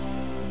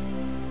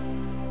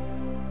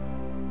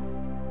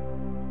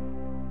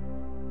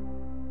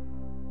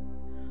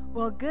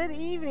Well, good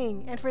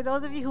evening. And for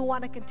those of you who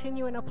want to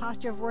continue in a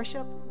posture of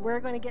worship, we're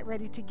going to get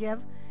ready to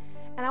give.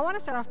 And I want to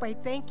start off by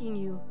thanking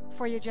you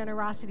for your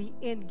generosity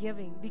in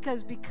giving.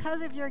 Because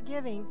of your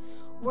giving,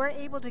 we're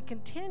able to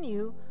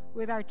continue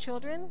with our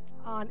children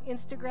on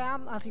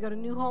Instagram. If you go to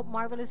New Hope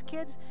Marvelous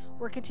Kids,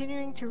 we're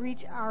continuing to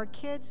reach our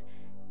kids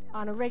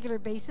on a regular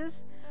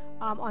basis.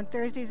 On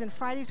Thursdays and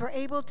Fridays, we're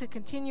able to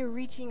continue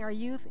reaching our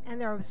youth. And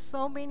there are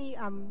so many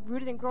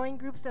Rooted and Growing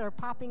groups that are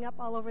popping up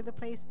all over the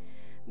place.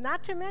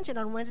 Not to mention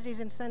on Wednesdays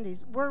and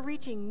Sundays, we're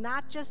reaching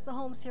not just the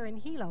homes here in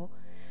Hilo,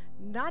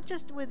 not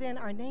just within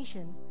our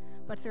nation,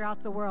 but throughout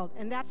the world.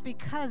 And that's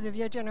because of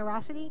your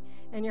generosity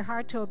and your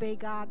heart to obey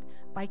God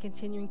by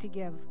continuing to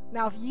give.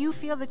 Now, if you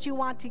feel that you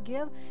want to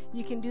give,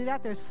 you can do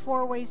that. There's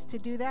 4 ways to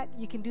do that.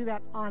 You can do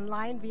that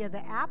online via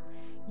the app.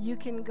 You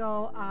can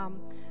go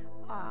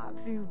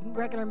through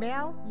regular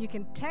mail. You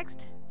can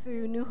text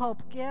through New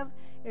Hope Give.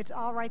 It's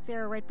all right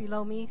there, right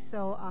below me.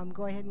 So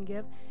go ahead and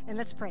give. And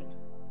let's pray.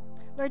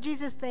 Lord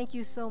Jesus, thank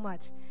you so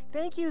much.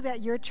 Thank you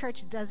that your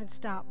church doesn't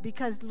stop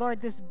because,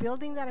 Lord, this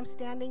building that I'm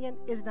standing in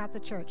is not the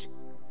church,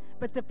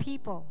 but the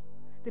people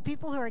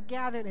who are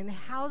gathered in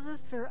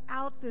houses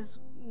throughout this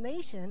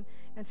nation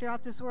and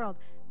throughout this world.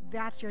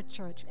 That's your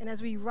church. And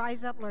as we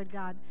rise up, Lord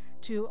God,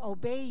 to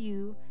obey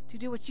you, to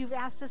do what you've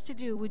asked us to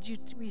do, would you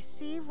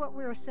receive what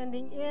we're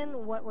sending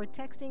in, what we're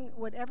texting,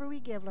 whatever we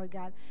give, Lord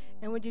God,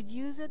 and would you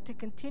use it to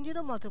continue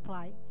to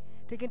multiply,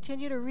 to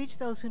continue to reach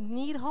those who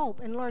need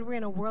hope. And Lord, we're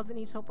in a world that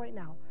needs hope right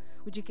now.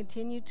 Would you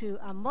continue to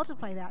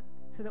multiply that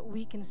so that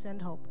we can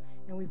send hope?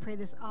 And we pray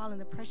this all in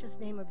the precious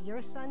name of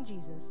your Son,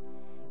 Jesus.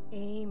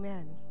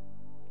 Amen.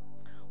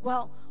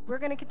 Well, we're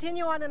going to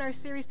continue on in our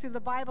series through the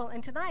Bible.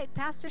 And tonight,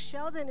 Pastor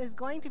Sheldon is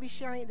going to be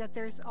sharing that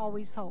there's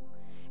always hope.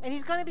 And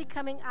he's going to be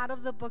coming out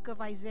of the book of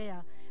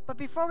Isaiah. But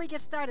before we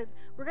get started,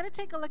 we're going to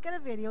take a look at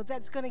a video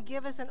that's going to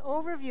give us an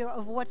overview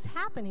of what's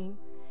happening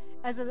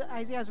as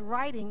Isaiah's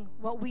writing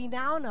what we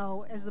now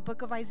know as the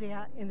book of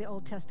Isaiah in the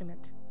Old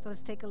Testament. So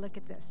let's take a look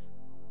at this.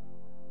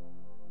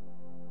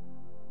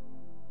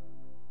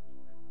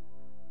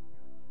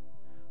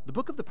 The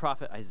book of the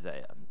prophet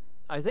Isaiah.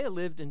 Isaiah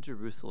lived in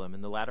Jerusalem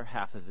in the latter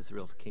half of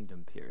Israel's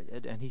kingdom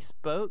period, and he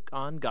spoke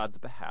on God's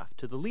behalf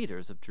to the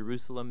leaders of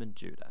Jerusalem and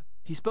Judah.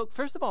 He spoke,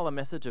 first of all, a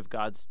message of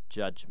God's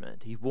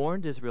judgment. He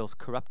warned Israel's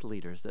corrupt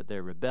leaders that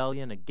their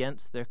rebellion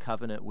against their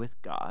covenant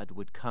with God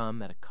would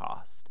come at a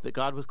cost, that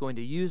God was going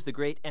to use the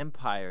great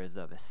empires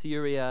of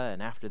Assyria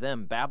and after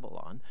them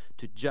Babylon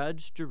to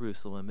judge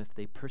Jerusalem if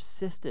they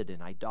persisted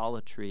in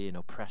idolatry and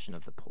oppression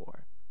of the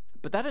poor.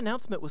 But that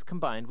announcement was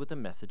combined with a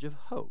message of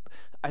hope.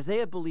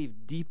 Isaiah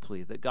believed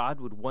deeply that God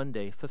would one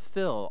day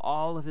fulfill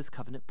all of his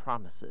covenant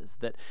promises,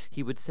 that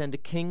he would send a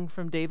king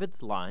from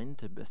David's line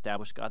to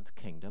establish God's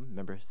kingdom,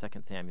 remember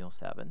 2 Samuel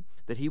 7,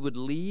 that he would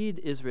lead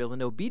Israel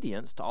in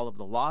obedience to all of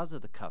the laws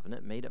of the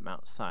covenant made at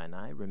Mount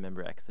Sinai,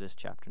 remember Exodus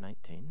chapter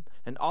 19.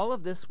 And all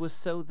of this was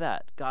so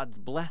that God's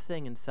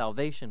blessing and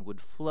salvation would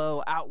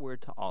flow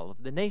outward to all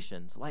of the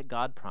nations, like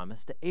God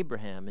promised to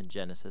Abraham in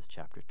Genesis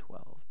chapter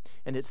 12.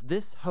 And it's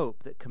this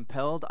hope that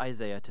compelled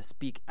Isaiah to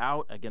speak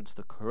out against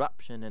the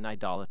corruption and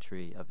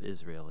idolatry of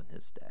Israel in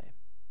his day.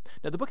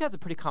 Now, the book has a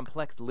pretty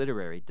complex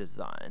literary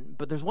design,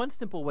 but there's one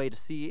simple way to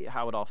see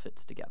how it all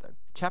fits together.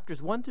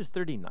 Chapters 1 through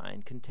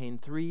 39 contain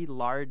 3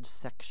 large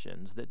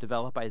sections that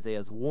develop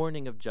Isaiah's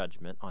warning of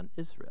judgment on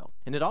Israel.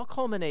 And it all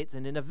culminates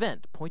in an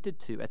event pointed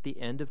to at the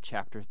end of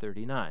chapter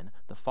 39,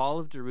 the fall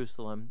of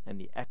Jerusalem and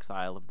the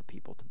exile of the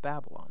people to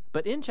Babylon.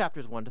 But in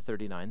chapters 1 to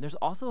 39, there's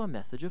also a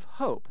message of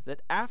hope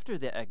that after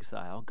the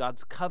exile,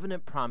 God's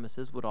covenant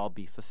promises would all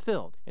be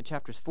fulfilled. And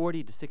chapters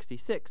 40 to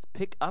 66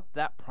 pick up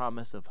that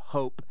promise of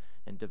hope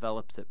and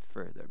develops it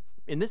further.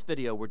 In this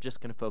video, we're just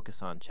going to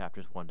focus on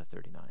chapters 1 to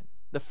 39.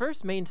 The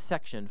first main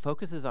section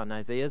focuses on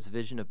Isaiah's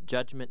vision of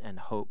judgment and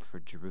hope for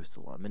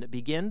Jerusalem, and it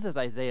begins as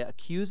Isaiah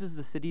accuses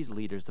the city's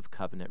leaders of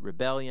covenant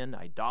rebellion,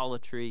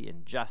 idolatry,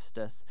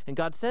 injustice, and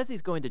God says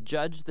he's going to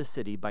judge the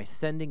city by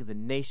sending the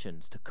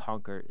nations to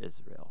conquer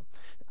Israel.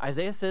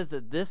 Isaiah says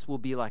that this will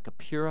be like a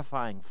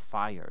purifying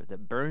fire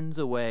that burns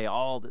away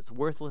all that's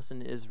worthless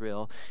in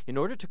Israel in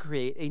order to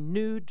create a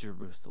new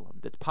Jerusalem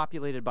that's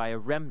populated by a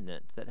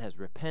remnant that has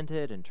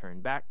repented and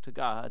turned back to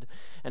God.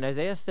 And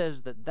Isaiah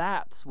says that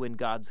that's when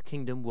God's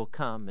kingdom will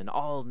come and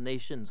all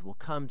nations will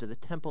come to the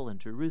temple in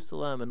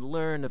Jerusalem and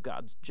learn of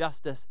God's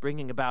justice,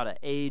 bringing about an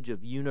age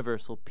of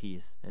universal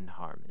peace and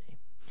harmony.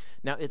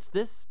 Now, it's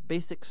this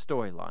basic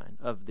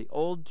storyline of the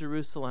old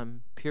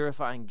Jerusalem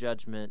purifying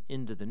judgment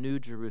into the new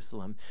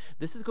Jerusalem.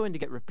 This is going to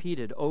get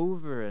repeated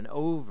over and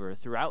over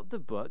throughout the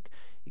book,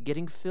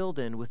 getting filled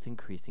in with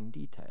increasing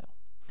detail.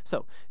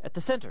 So, at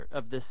the center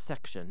of this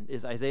section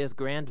is Isaiah's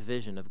grand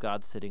vision of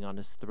God sitting on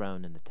his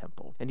throne in the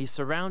temple. And he's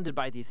surrounded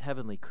by these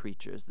heavenly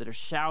creatures that are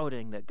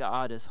shouting that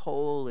God is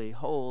holy,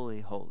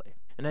 holy, holy.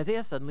 And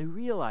Isaiah suddenly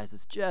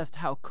realizes just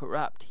how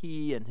corrupt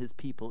he and his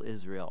people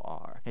Israel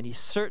are. And he's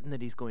certain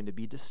that he's going to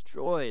be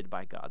destroyed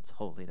by God's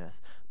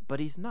holiness, but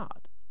he's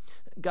not.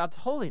 God's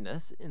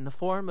holiness, in the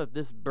form of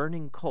this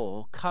burning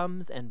coal,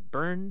 comes and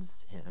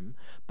burns him,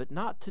 but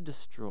not to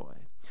destroy.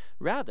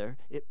 Rather,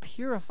 it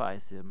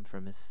purifies him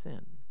from his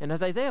sin. And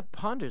as Isaiah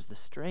ponders the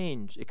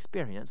strange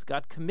experience,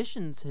 God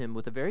commissions him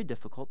with a very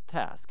difficult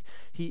task.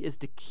 He is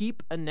to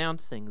keep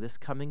announcing this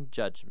coming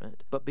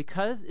judgment, but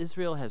because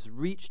Israel has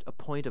reached a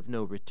point of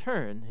no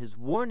return, his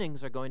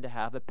warnings are going to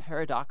have a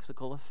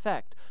paradoxical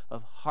effect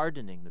of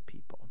hardening the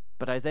people.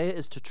 But Isaiah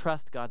is to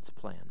trust God's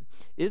plan.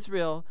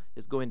 Israel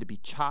is going to be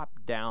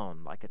chopped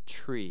down like a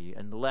tree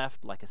and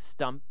left like a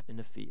stump in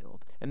a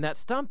field. And that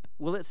stump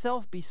will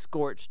itself be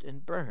scorched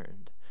and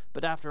burned.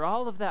 But after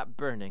all of that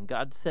burning,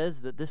 God says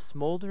that this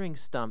smoldering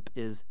stump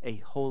is a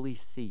holy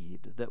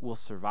seed that will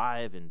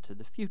survive into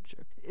the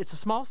future. It's a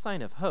small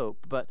sign of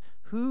hope, but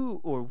who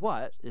or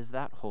what is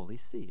that holy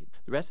seed?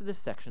 The rest of this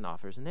section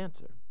offers an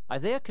answer.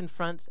 Isaiah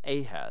confronts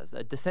Ahaz,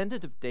 a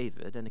descendant of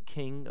David and a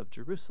king of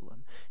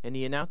Jerusalem, and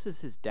he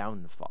announces his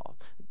downfall.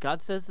 God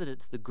says that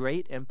it's the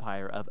great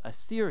empire of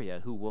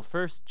Assyria who will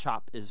first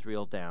chop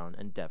Israel down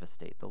and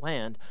devastate the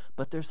land,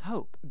 but there's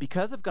hope.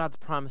 Because of God's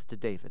promise to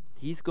David,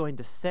 he's going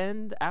to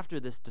send after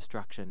this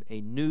destruction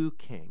a new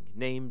king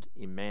named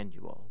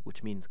Emmanuel,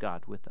 which means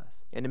God with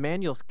us. And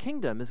Emmanuel's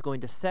kingdom is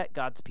going to set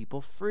God's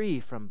people free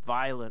from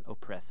violent,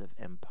 oppressive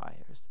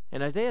empires.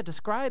 And Isaiah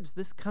describes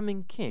this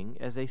coming king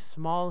as a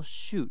small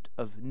shoot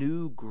of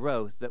new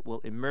growth that will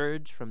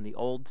emerge from the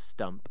old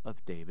stump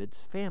of David's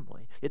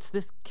family. It's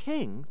this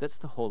king that's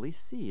the holy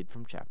seed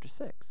from chapter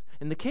 6.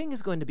 And the king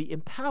is going to be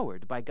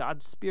empowered by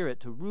God's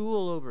Spirit to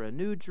rule over a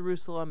new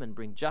Jerusalem and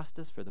bring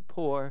justice for the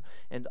poor,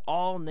 and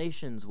all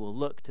nations will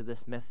look to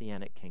this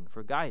messianic king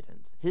for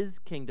guidance. His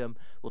kingdom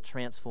will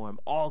transform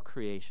all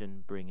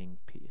creation, bringing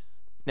peace.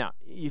 Now,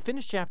 you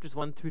finish chapters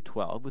 1 through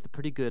 12 with a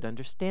pretty good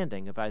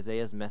understanding of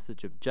Isaiah's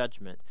message of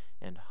judgment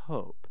and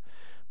hope.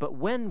 But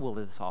when will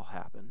this all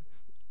happen?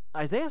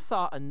 Isaiah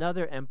saw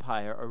another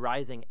empire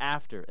arising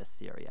after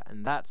Assyria,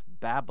 and that's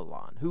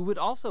Babylon, who would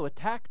also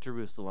attack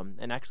Jerusalem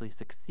and actually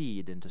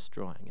succeed in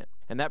destroying it.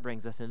 And that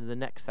brings us into the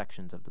next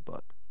sections of the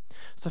book.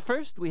 So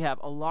first, we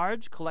have a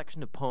large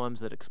collection of poems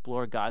that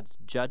explore God's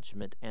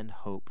judgment and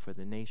hope for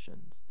the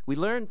nations. We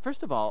learn,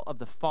 first of all, of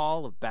the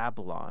fall of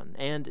Babylon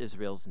and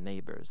Israel's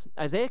neighbors.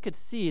 Isaiah could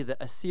see that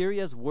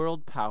Assyria's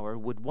world power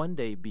would one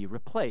day be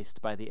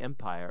replaced by the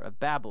empire of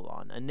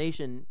Babylon, a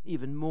nation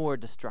even more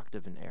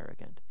destructive and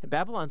arrogant. And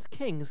Babylon's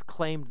kings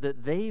claimed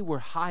that they were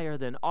higher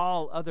than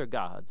all other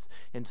gods,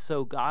 and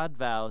so God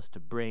vows to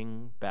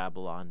bring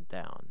Babylon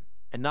down.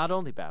 And not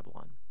only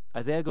Babylon.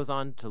 Isaiah goes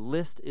on to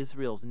list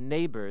Israel's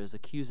neighbors,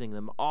 accusing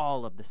them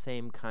all of the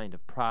same kind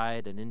of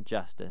pride and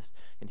injustice,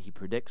 and he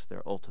predicts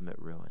their ultimate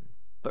ruin.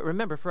 But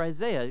remember, for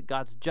Isaiah,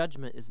 God's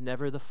judgment is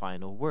never the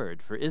final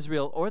word for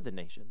Israel or the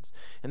nations.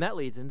 And that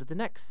leads into the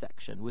next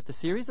section with a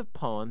series of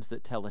poems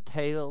that tell a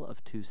tale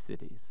of two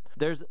cities.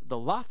 There's the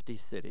lofty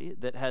city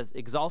that has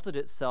exalted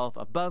itself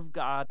above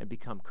God and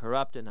become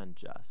corrupt and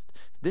unjust.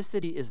 This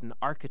city is an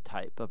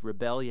archetype of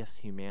rebellious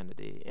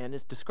humanity, and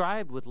it's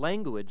described with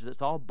language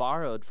that's all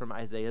borrowed from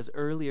Isaiah's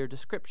earlier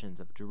descriptions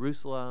of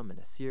Jerusalem and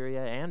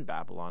Assyria and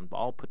Babylon,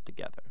 all put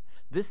together.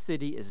 This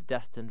city is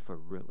destined for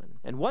ruin,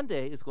 and one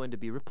day is going to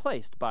be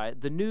replaced by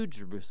the New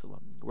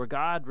Jerusalem, where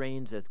God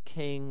reigns as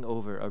king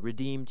over a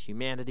redeemed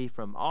humanity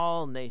from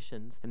all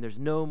nations, and there's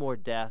no more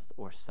death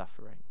or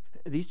suffering.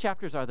 These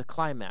chapters are the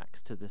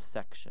climax to this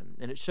section,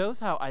 and it shows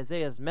how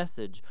Isaiah's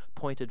message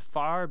pointed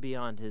far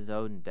beyond his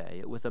own day.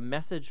 It was a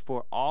message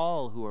for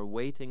all who are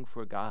waiting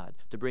for God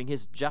to bring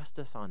his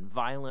justice on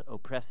violent,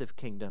 oppressive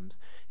kingdoms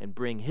and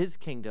bring his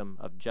kingdom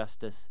of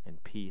justice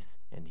and peace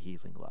and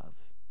healing love.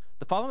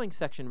 The following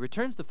section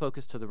returns the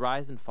focus to the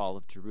rise and fall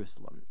of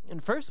Jerusalem.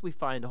 And first we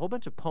find a whole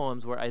bunch of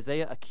poems where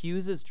Isaiah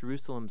accuses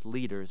Jerusalem's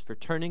leaders for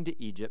turning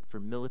to Egypt for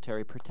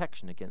military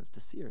protection against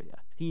Assyria.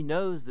 He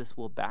knows this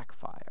will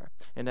backfire,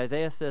 and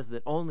Isaiah says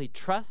that only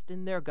trust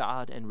in their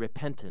God and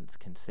repentance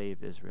can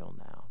save Israel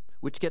now,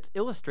 which gets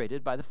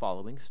illustrated by the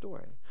following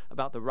story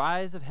about the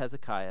rise of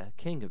Hezekiah,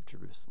 king of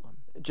Jerusalem.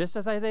 Just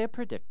as Isaiah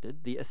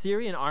predicted, the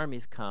Assyrian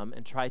armies come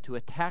and try to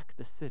attack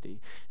the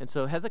city, and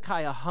so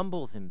Hezekiah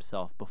humbles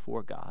himself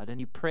before God, and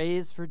he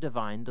prays for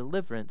divine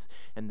deliverance,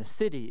 and the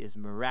city is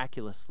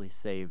miraculously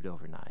saved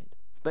overnight.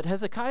 But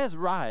Hezekiah's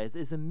rise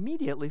is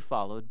immediately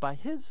followed by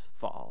his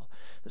fall.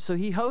 So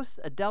he hosts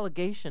a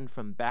delegation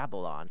from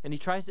Babylon, and he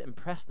tries to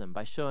impress them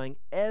by showing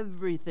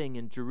everything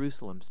in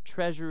Jerusalem's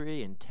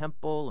treasury and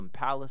temple and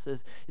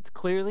palaces. It's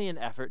clearly an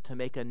effort to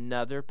make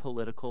another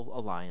political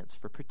alliance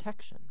for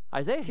protection.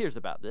 Isaiah hears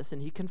about this,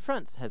 and he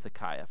confronts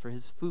Hezekiah for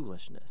his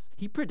foolishness.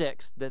 He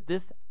predicts that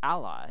this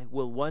ally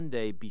will one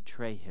day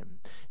betray him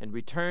and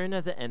return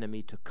as an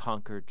enemy to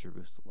conquer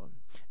Jerusalem.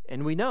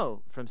 And we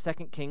know from 2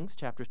 Kings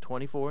chapters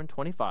 24 and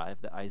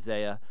 25 that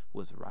Isaiah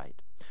was right.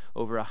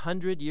 Over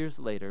 100 years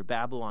later,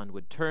 Babylon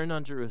would turn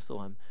on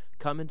Jerusalem,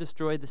 come and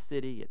destroy the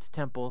city, its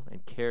temple,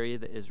 and carry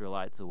the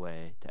Israelites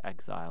away to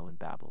exile in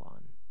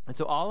Babylon. And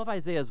so all of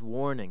Isaiah's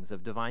warnings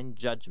of divine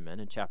judgment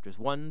in chapters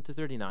 1 to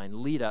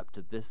 39 lead up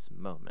to this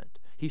moment.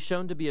 He's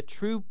shown to be a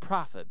true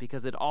prophet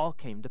because it all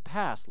came to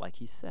pass like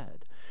he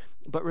said.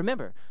 But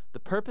remember, the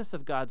purpose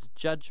of God's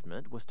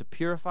judgment was to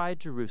purify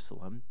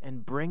Jerusalem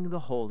and bring the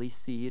holy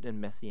seed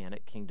and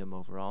messianic kingdom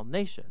over all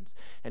nations.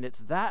 And it's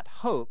that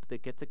hope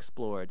that gets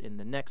explored in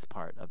the next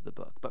part of the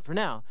book. But for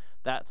now,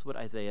 that's what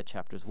Isaiah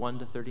chapters 1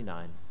 to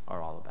 39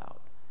 are all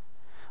about.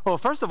 Well,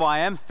 first of all, I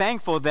am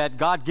thankful that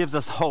God gives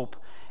us hope.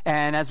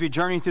 And as we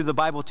journey through the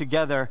Bible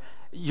together,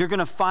 you're going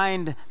to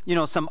find,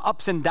 some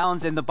ups and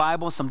downs in the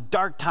Bible, some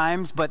dark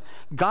times, but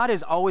God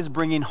is always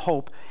bringing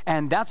hope.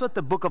 And that's what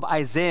the book of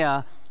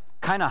Isaiah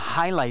kind of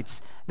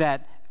highlights,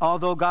 that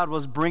although God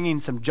was bringing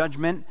some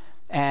judgment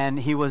and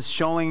he was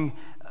showing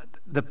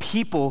the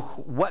people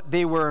what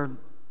they were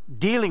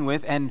dealing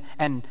with and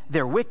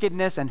their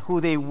wickedness and who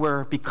they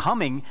were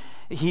becoming,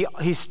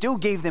 he still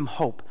gave them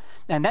hope.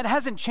 And that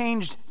hasn't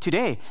changed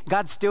today.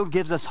 God still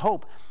gives us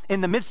hope.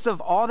 In the midst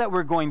of all that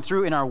we're going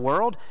through in our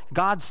world,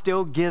 God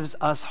still gives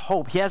us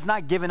hope. He has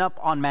not given up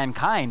on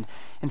mankind.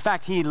 In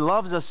fact, he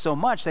loves us so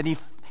much that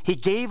he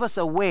gave us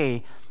a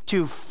way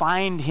to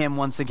find him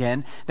once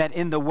again, that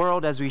in the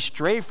world as we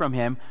stray from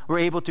him, we're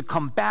able to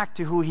come back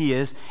to who he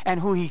is and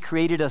who he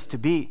created us to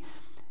be.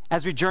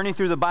 As we journey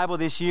through the Bible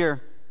this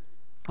year,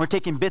 we're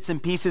taking bits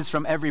and pieces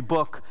from every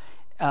book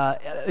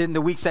in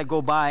the weeks that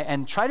go by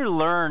and try to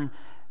learn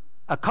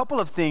a couple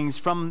of things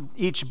from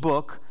each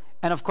book.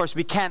 And of course,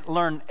 we can't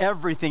learn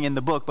everything in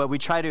the book, but we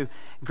try to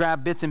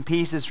grab bits and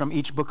pieces from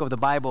each book of the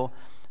Bible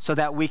so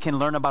that we can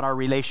learn about our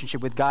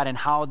relationship with God and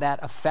how that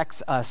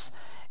affects us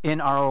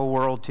in our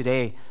world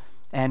today.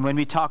 And when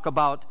we talk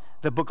about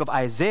the book of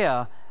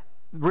Isaiah,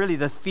 really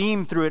the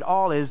theme through it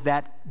all is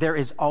that there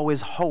is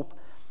always hope.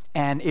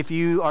 And if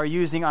you are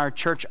using our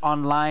church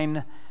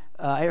online,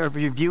 or if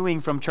you're viewing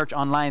from church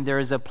online, there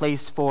is a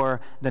place for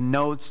the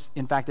notes.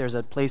 In fact, there's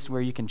a place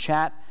where you can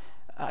chat.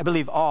 I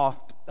believe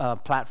all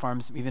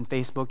platforms, even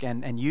Facebook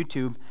and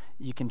YouTube,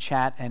 you can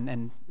chat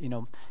and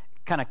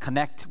kind of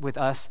connect with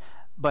us.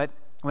 But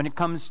when it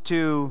comes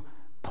to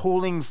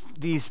pulling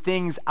these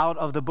things out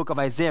of the book of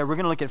Isaiah, we're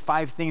going to look at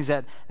 5 things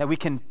that we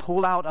can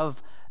pull out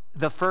of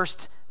the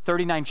first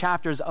 39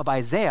 chapters of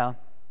Isaiah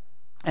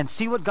and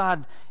see what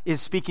God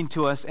is speaking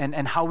to us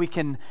and how we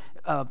can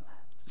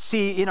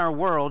see in our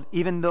world,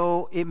 even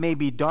though it may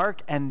be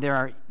dark and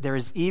there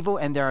is evil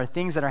and there are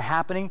things that are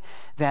happening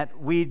that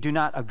we do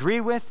not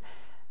agree with,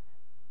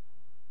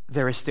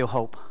 there is still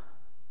hope.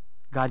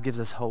 God gives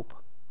us hope.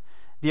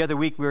 The other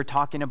week we were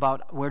talking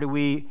about where do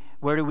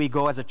we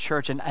go as a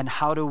church and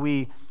how do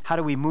we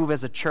move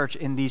as a church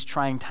in these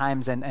trying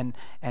times and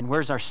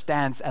where's our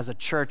stance as a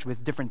church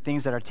with different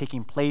things that are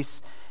taking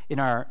place in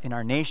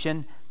our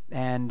nation.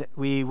 And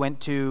we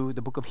went to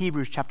the book of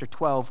Hebrews chapter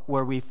 12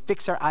 where we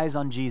fix our eyes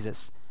on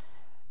Jesus,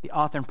 the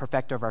author and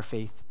perfecter of our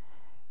faith.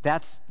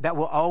 That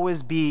will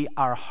always be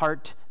our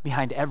heart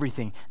behind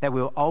everything, that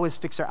we'll always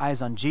fix our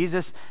eyes on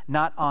Jesus,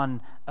 not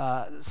on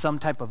some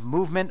type of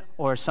movement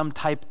or some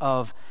type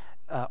of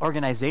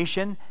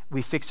organization.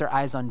 We fix our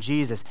eyes on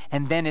Jesus.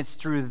 And then it's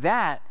through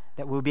that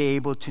we'll be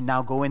able to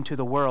now go into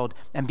the world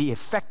and be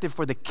effective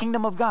for the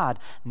kingdom of God,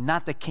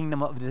 not the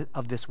kingdom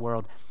of this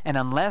world. And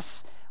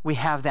unless we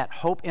have that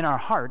hope in our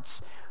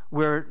hearts,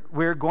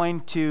 we're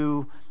going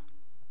to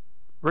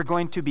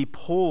be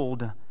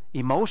pulled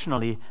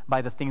emotionally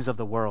by the things of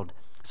the world.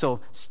 So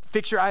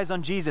fix your eyes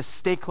on Jesus,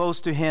 stay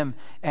close to him,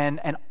 and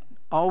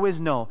always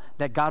know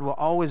that God will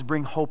always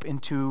bring hope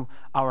into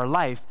our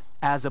life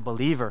as a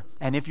believer.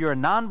 And if you're a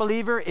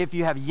non-believer, if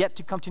you have yet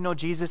to come to know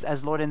Jesus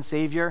as Lord and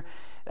Savior,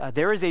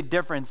 there is a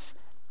difference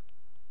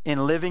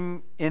in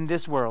living in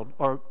this world,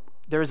 or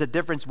there is a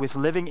difference with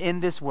living in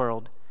this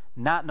world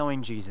not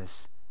knowing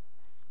Jesus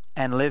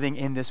and living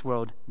in this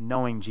world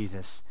knowing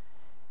Jesus.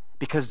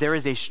 Because there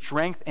is a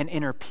strength and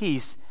inner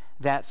peace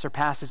that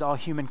surpasses all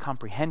human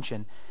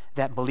comprehension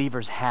that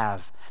believers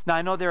have. Now,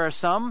 I know there are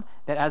some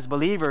that as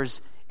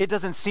believers, it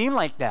doesn't seem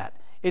like that.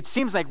 It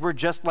seems like we're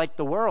just like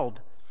the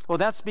world. Well,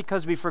 that's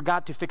because we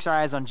forgot to fix our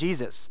eyes on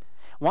Jesus.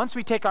 Once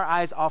we take our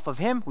eyes off of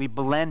him, we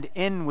blend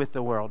in with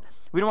the world.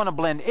 We don't want to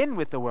blend in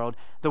with the world.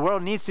 The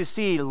world needs to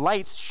see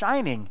lights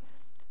shining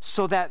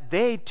so that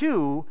they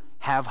too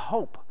have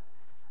hope.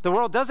 The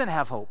world doesn't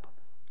have hope,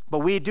 but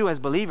we do as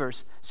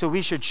believers, so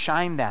we should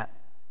shine that.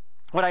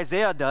 What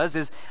Isaiah does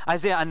is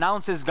Isaiah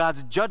announces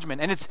God's judgment.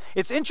 And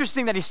it's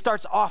interesting that he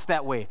starts off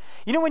that way.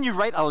 You know, when you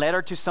write a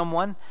letter to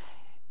someone,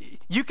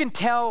 you can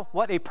tell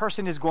what a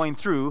person is going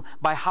through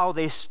by how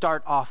they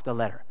start off the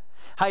letter.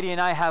 Heidi and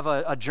I have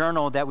a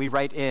journal that we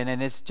write in,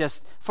 and it's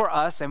just for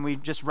us, and we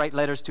just write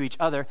letters to each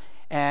other,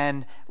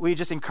 and we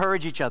just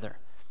encourage each other.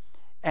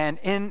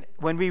 And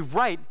when we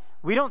write,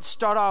 we don't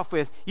start off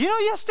with,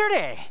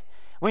 yesterday,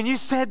 when you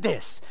said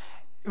this.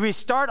 I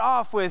start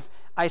off with,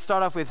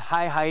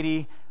 hi,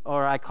 Heidi,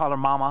 or I call her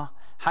Mama.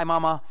 Hi,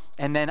 Mama.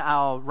 And then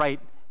I'll write,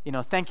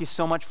 thank you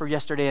so much for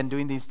yesterday and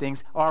doing these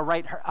things.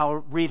 Or I'll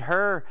read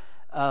her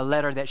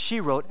letter that she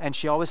wrote, and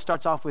she always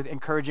starts off with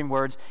encouraging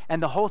words,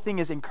 and the whole thing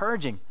is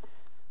encouraging.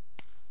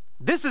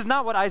 This is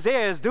not what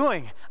Isaiah is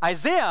doing.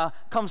 Isaiah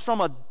comes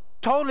from a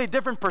totally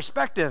different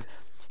perspective.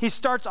 He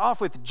starts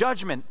off with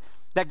judgment,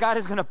 that God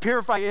is going to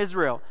purify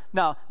Israel.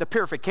 Now, the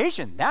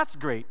purification, that's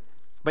great.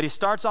 But he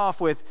starts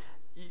off with,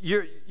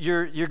 you're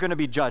going to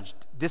be judged.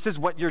 This is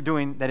what you're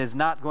doing that is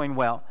not going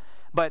well.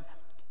 But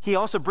he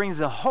also brings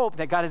the hope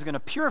that God is going to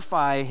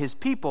purify his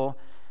people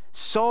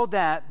so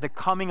that the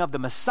coming of the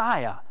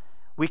Messiah,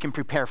 we can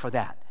prepare for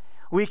that.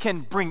 We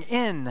can bring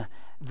in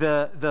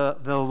the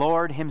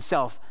Lord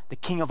himself, the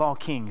King of all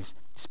kings,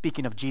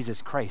 speaking of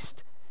Jesus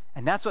Christ.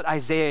 And that's what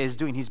Isaiah is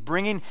doing. He's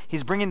bringing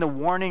the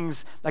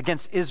warnings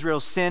against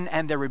Israel's sin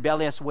and their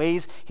rebellious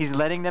ways. He's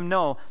letting them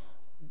know,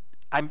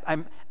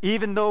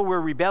 even though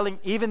we're rebelling,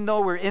 even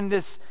though we're in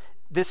this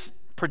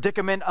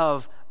predicament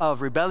of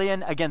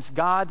rebellion against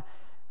God,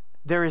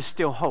 there is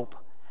still hope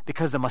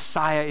because the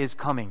Messiah is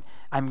coming.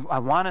 I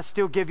want to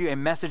still give you a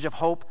message of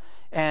hope.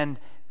 And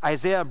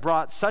Isaiah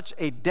brought such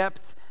a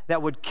depth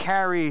that would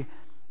carry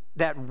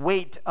that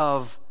weight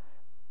of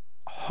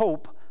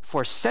hope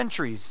for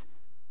centuries.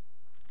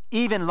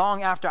 Even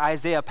long after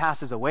Isaiah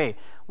passes away,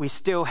 we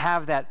still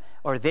have that,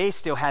 or they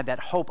still had that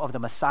hope of the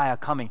Messiah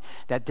coming,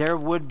 that there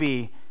would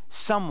be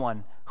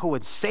someone who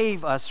would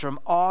save us from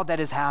all that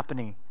is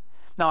happening.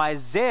 Now,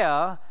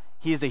 Isaiah,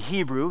 he is a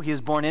Hebrew. He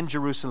is born in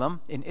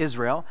Jerusalem, in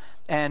Israel.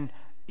 And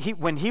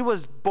when he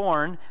was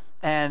born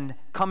and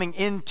coming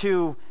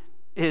into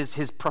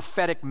his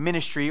prophetic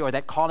ministry, or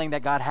that calling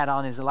that God had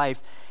on his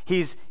life,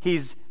 his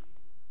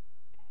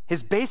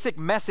basic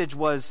message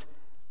was,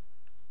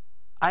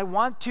 I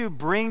want to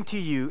bring to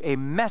you a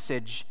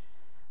message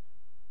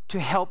to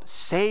help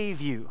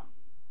save you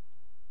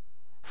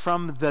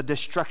from the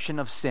destruction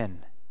of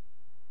sin.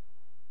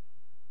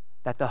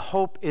 That the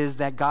hope is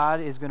that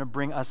God is going to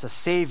bring us a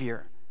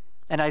Savior.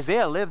 And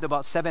Isaiah lived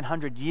about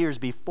 700 years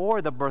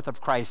before the birth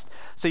of Christ.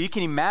 So you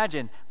can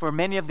imagine, for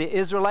many of the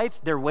Israelites,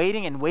 they're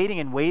waiting and waiting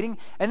and waiting,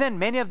 and then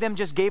many of them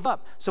just gave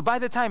up. So by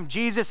the time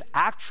Jesus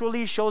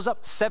actually shows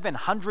up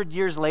 700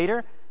 years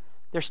later,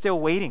 they're still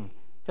waiting.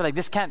 They're like,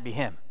 this can't be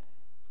him.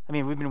 I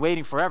mean, we've been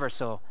waiting forever,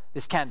 so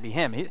this can't be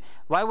him.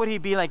 Why would he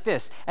be like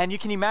this? And you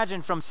can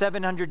imagine from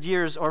 700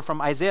 years, or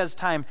from Isaiah's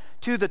time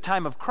to the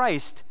time of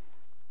Christ,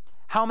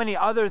 how many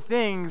other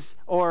things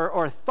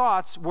or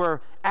thoughts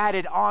were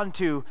added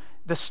onto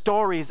the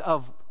stories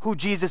of who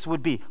Jesus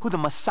would be, who the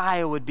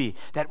Messiah would be.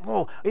 That,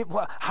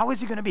 how is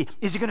he going to be?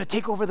 Is he going to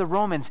take over the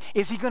Romans?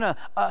 Is he going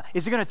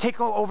to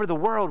take over the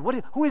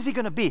world? Who is he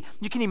going to be?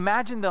 You can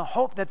imagine the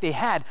hope that they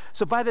had.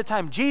 So by the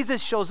time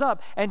Jesus shows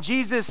up and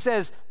Jesus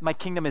says, my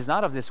kingdom is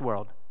not of this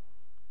world,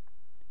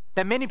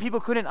 that many people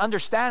couldn't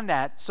understand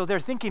that. So they're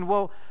thinking,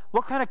 well,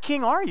 what kind of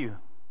king are you?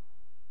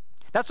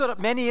 That's what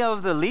many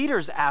of the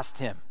leaders asked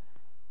him.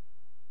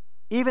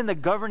 Even the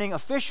governing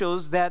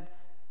officials that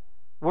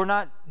were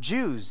not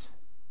Jews.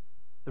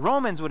 The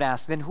Romans would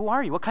ask, then who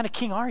are you? What kind of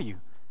king are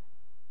you?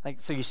 Like,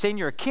 so you're saying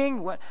you're a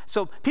king? What?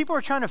 So people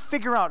are trying to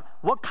figure out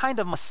what kind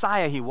of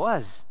Messiah he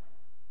was.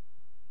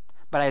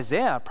 But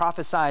Isaiah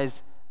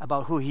prophesies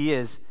about who he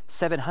is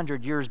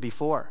 700 years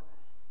before.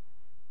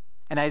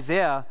 And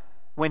Isaiah,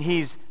 when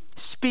he's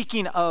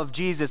speaking of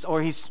Jesus,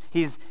 or he's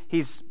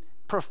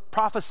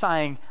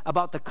prophesying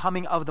about the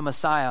coming of the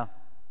Messiah,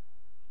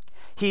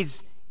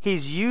 he's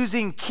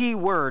using key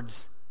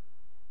words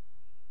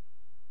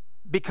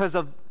because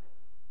of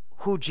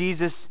who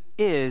Jesus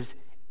is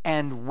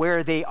and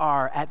where they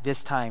are at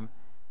this time.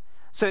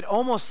 So it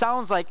almost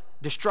sounds like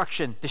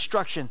destruction,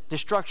 destruction,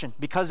 destruction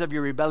because of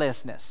your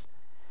rebelliousness.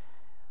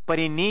 But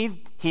he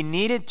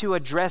needed to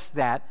address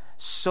that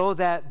so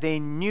that they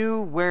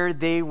knew where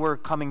they were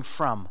coming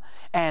from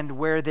and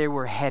where they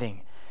were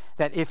heading.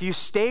 That if you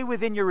stay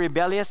within your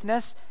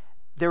rebelliousness,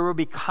 there will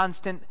be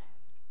constant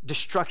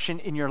destruction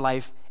in your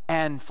life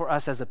and for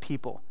us as a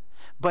people.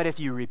 But if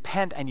you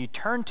repent and you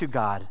turn to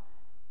God,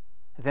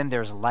 then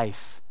there's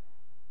life.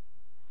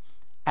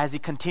 As he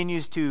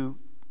continues to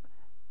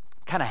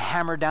kind of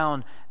hammer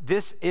down,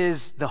 this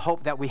is the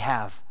hope that we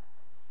have.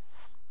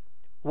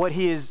 What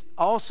he is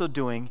also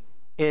doing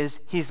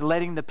is he's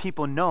letting the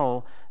people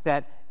know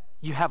that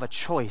you have a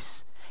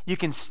choice. You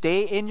can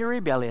stay in your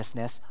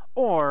rebelliousness,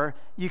 or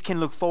you can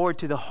look forward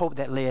to the hope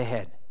that lay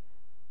ahead.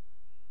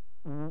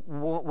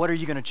 What are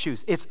you going to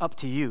choose? It's up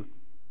to you.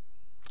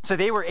 So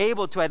they were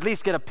able to at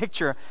least get a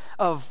picture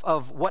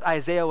of what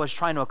Isaiah was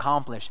trying to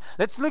accomplish.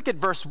 Let's look at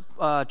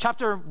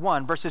chapter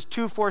 1, verses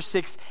 2, 4,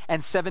 6,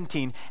 and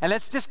 17. And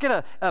let's just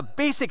get a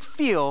basic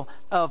feel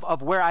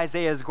of where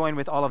Isaiah is going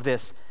with all of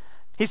this.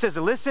 He says,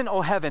 listen,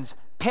 O heavens,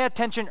 pay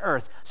attention,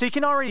 earth. So you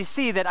can already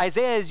see that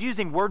Isaiah is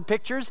using word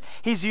pictures.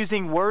 He's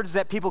using words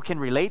that people can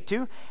relate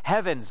to.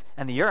 Heavens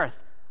and the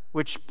earth,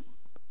 which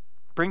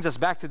brings us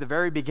back to the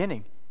very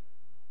beginning.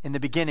 In the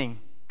beginning,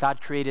 God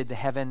created the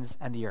heavens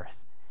and the earth.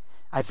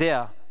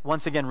 Isaiah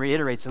once again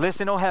reiterates,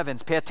 listen, O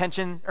heavens, pay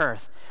attention,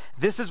 earth.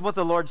 This is what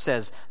the Lord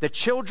says. The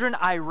children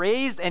I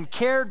raised and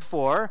cared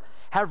for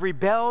have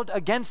rebelled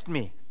against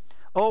me.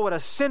 Oh, what a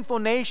sinful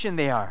nation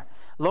they are,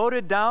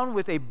 loaded down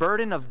with a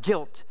burden of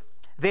guilt.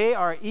 They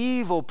are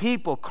evil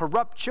people,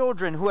 corrupt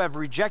children who have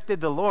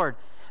rejected the Lord.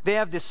 They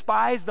have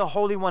despised the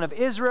Holy One of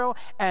Israel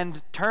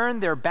and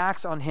turned their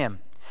backs on him.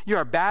 You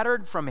are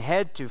battered from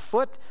head to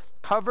foot,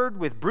 covered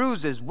with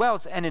bruises,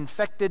 welts, and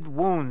infected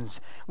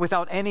wounds,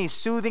 without any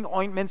soothing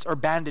ointments or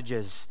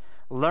bandages.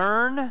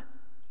 Learn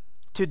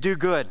to do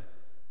good.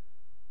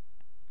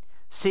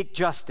 Seek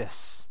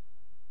justice.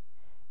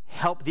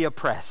 Help the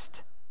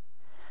oppressed.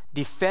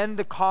 Defend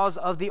the cause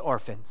of the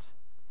orphans.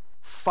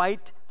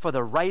 Fight for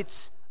the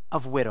rights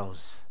of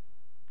widows.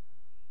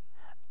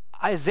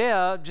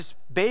 Isaiah just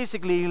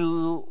basically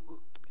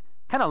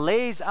kind of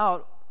lays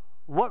out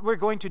what we're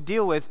going to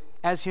deal with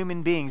as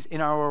human beings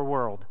in our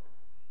world,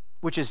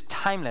 which is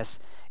timeless.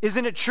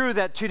 Isn't it true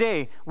that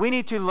today we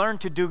need to learn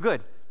to do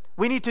good?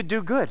 We need to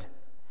do good.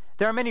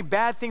 There are many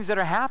bad things that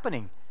are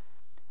happening.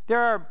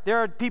 There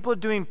are people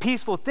doing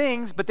peaceful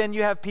things, but then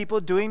you have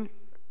people doing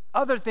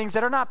other things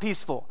that are not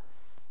peaceful.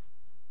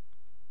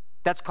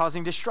 That's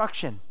causing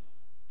destruction.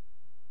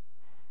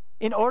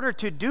 In order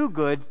to do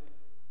good,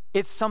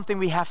 it's something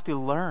we have to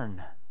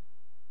learn.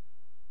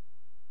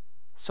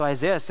 So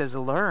Isaiah says,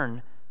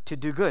 learn to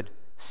do good.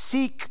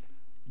 Seek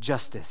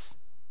justice,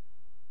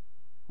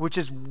 which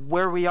is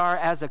where we are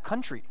as a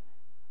country.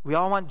 We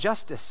all want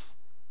justice.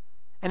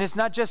 And it's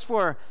not just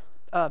for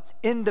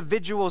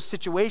individual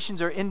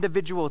situations or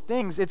individual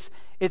things. It's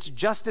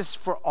justice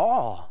for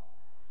all.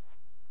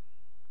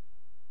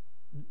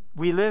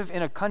 We live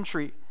in a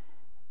country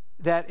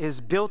that is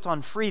built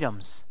on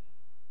freedoms,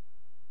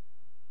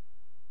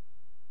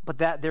 but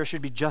that there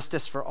should be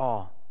justice for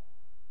all.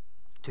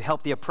 To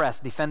help the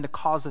oppressed, defend the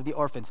cause of the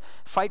orphans,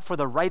 fight for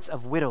the rights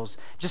of widows.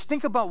 Just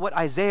think about what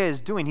Isaiah is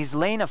doing. He's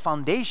laying a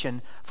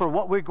foundation for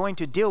what we're going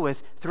to deal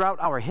with throughout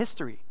our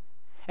history.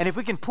 And if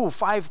we can pull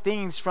 5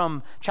 things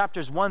from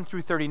chapters 1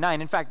 through 39,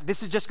 in fact,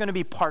 this is just going to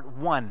be part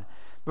 1.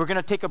 We're going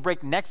to take a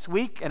break next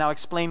week, and I'll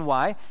explain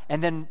why.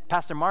 And then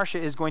Pastor Marcia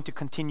is going to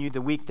continue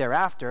the week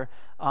thereafter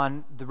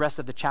on the rest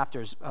of the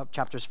chapters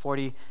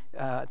 40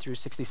 through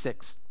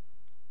 66.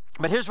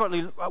 But here's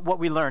what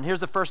we learn. Here's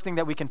the first thing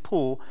that we can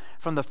pull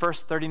from the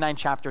first 39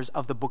 chapters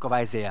of the book of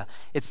Isaiah.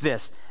 It's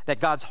this, that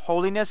God's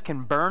holiness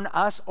can burn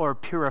us or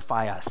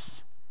purify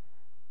us.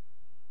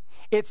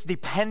 It's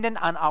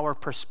dependent on our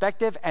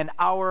perspective and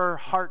our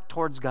heart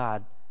towards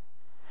God.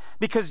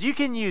 Because you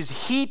can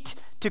use heat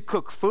to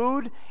cook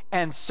food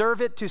and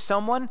serve it to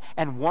someone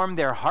and warm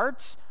their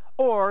hearts,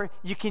 or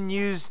you can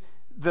use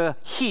the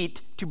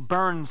heat to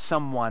burn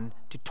someone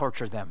to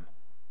torture them.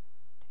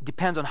 It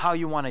depends on how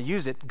you want to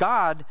use it.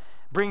 God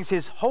brings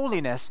His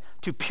holiness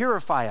to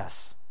purify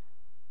us.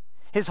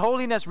 His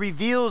holiness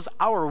reveals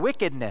our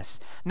wickedness,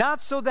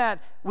 not so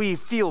that we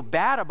feel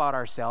bad about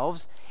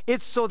ourselves.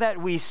 It's so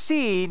that we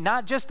see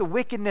not just the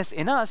wickedness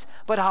in us,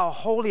 but how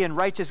holy and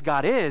righteous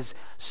God is,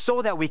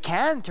 so that we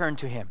can turn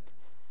to Him.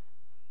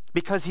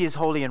 Because He is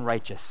holy and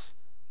righteous,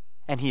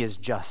 and He is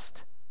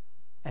just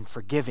and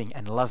forgiving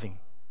and loving.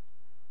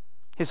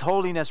 His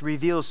holiness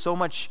reveals so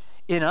much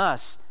in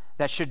us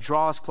that should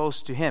draw us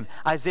close to Him.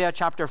 Isaiah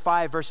chapter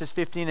 5 verses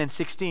 15 and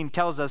 16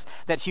 tells us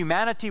that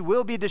humanity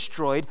will be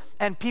destroyed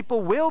and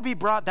people will be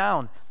brought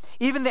down.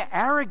 Even the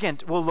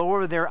arrogant will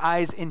lower their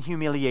eyes in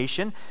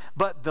humiliation,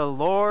 but the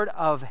Lord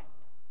of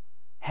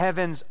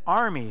heaven's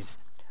armies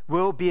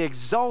will be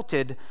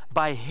exalted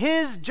by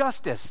His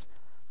justice.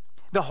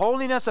 The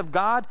holiness of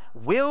God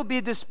will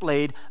be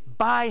displayed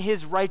by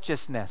His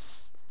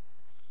righteousness.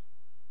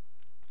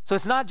 So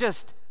it's not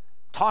just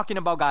talking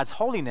about God's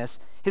holiness.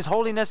 His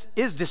holiness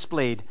is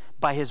displayed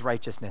by His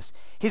righteousness.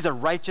 He's a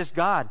righteous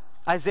God.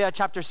 Isaiah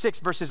chapter 6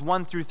 verses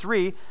 1 through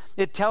 3,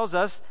 it tells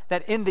us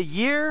that in the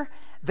year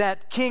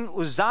that King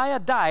Uzziah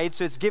died,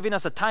 so it's giving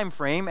us a time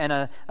frame and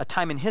a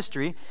time in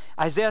history,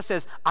 Isaiah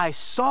says, I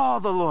saw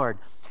the Lord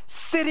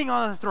sitting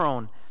on the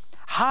throne,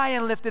 high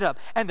and lifted up,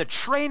 and the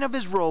train of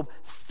His robe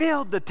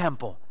filled the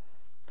temple.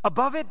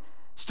 Above it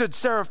stood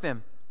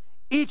seraphim.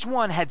 Each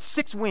one had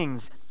 6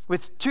 wings.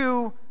 With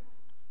 2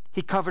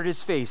 He covered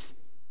His face.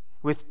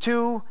 With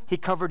 2 He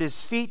covered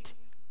His feet.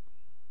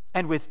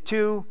 And with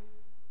 2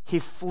 He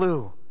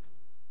flew.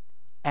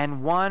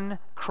 And one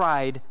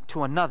cried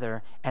to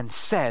another and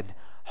said,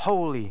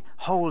 Holy,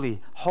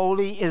 holy,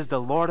 holy is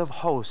the Lord of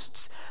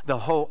hosts. The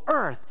whole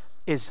earth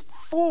is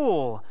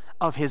full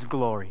of His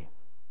glory.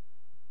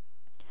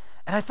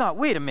 And I thought,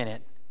 wait a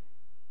minute.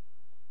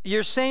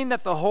 You're saying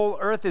that the whole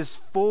earth is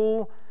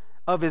full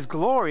of His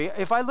glory?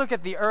 If I look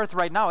at the earth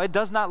right now, it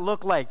does not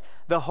look like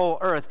the whole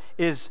earth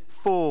is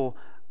full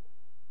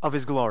of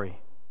His glory.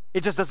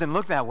 It just doesn't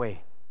look that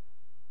way.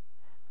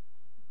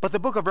 But the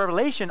book of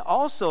Revelation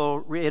also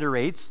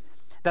reiterates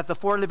that the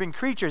 4 living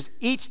creatures,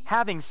 each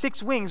having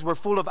 6 wings, were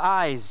full of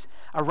eyes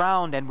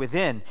around and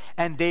within,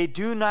 and they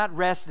do not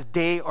rest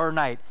day or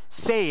night,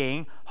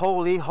 saying,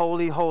 Holy,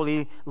 holy,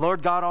 holy,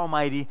 Lord God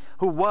Almighty,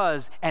 who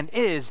was and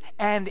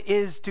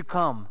is to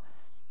come.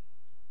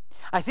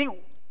 I think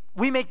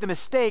we make the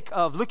mistake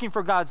of looking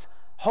for God's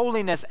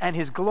holiness and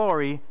His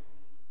glory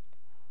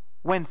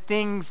when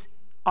things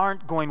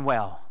aren't going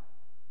well.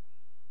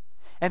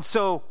 And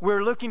so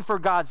we're looking for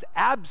God's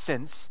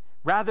absence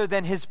rather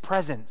than His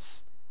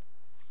presence.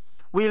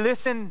 We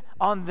listen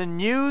on the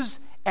news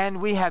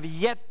and we have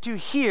yet to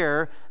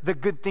hear the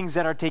good things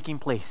that are taking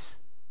place.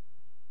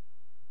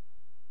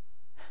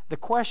 The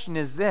question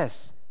is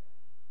this: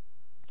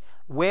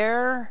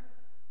 where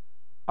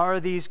are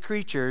these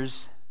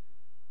creatures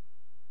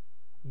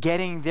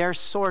getting their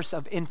source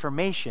of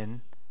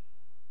information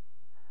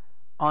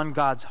on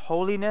God's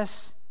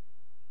holiness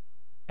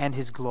and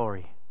His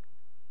glory?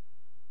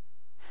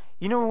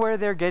 You know where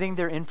they're getting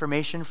their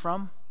information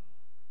from?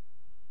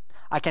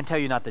 I can tell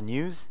you, not the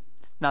news,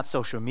 not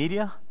social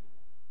media.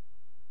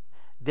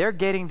 They're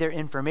getting their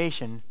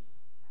information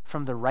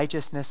from the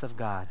righteousness of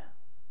God.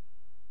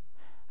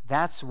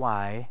 That's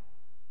why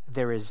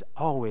there is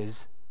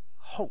always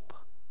hope.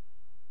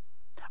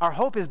 Our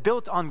hope is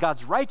built on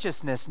God's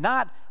righteousness,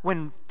 not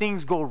when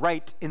things go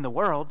right in the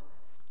world.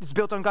 It's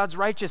built on God's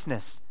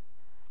righteousness.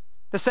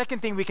 The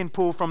second thing we can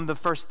pull from the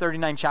first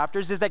 39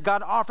 chapters is that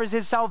God offers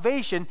His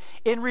salvation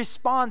in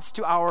response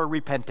to our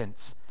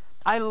repentance.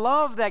 I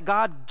love that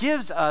God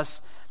gives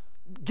us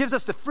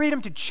the freedom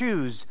to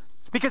choose,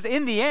 because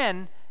in the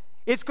end,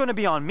 it's going to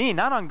be on me,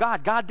 not on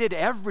God. God did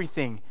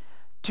everything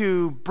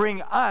to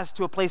bring us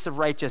to a place of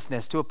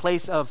righteousness, to a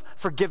place of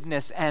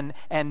forgiveness and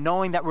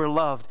knowing that we're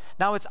loved.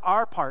 Now it's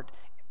our part.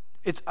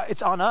 It's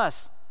on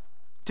us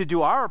to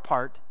do our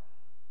part,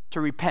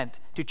 to repent,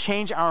 to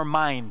change our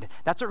mind.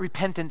 That's what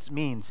repentance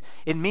means.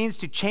 It means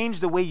to change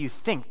the way you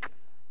think,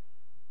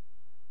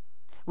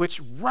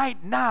 which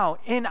right now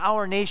in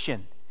our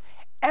nation,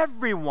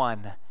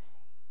 everyone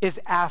is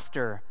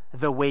after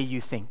the way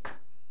you think.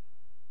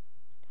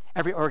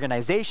 Every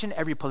organization,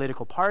 every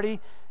political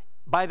party.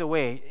 By the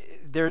way,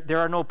 there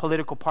are no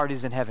political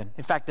parties in heaven.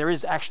 In fact, there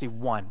is actually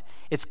one.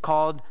 It's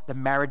called the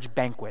marriage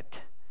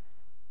banquet.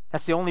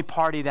 That's the only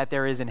party that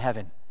there is in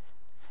heaven.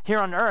 Here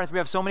on earth, we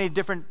have so many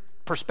different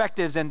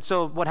perspectives, and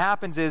so what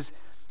happens is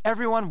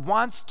everyone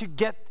wants to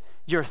get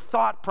your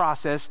thought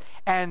process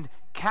and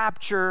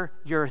capture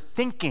your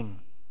thinking.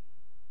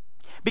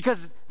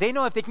 Because they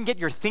know if they can get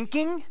your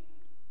thinking,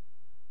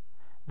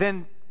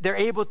 then they're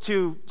able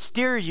to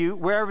steer you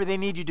wherever they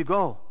need you to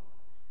go.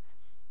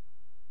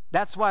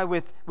 That's why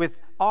with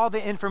all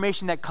the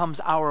information that comes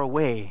our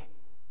way,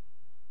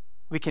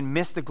 we can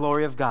miss the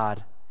glory of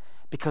God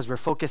because we're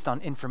focused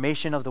on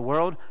information of the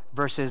world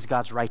versus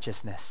God's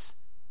righteousness.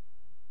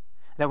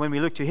 That when we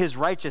look to His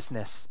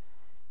righteousness,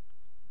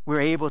 we're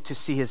able to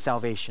see His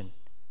salvation.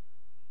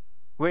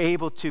 We're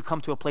able to come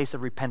to a place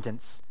of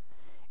repentance.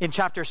 In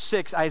chapter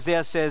 6,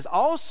 Isaiah says,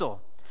 "Also,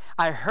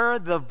 I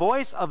heard the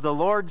voice of the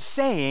Lord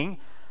saying,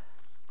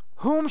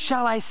 'Whom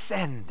shall I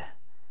send?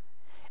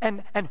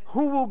 And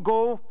who will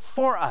go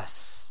for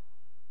us?'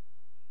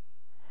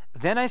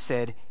 Then I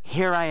said,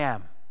 'Here I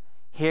am.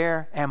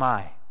 Here am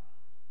I.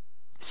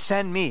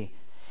 Send me.'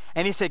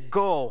 And He said,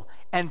 'Go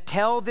and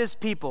tell this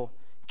people,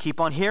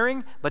 keep on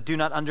hearing, but do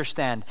not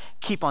understand.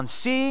 Keep on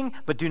seeing,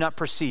 but do not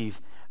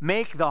perceive.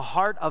 Make the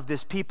heart of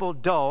this people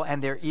dull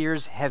and their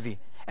ears heavy,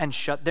 and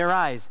shut their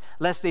eyes,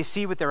 lest they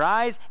see with their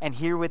eyes and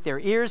hear with their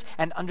ears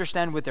and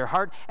understand with their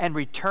heart and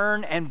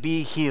return and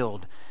be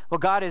healed.'"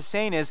 What God is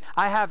saying is,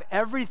 I have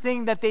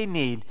everything that they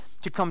need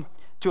to come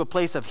to a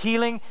place of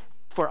healing,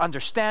 for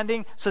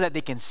understanding, so that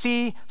they can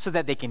see, so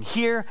that they can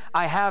hear.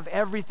 I have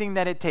everything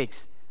that it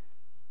takes.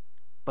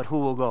 But who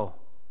will go?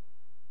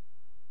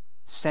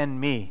 Send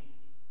me.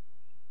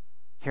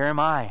 Here am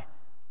I.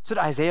 That's what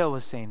Isaiah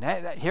was saying.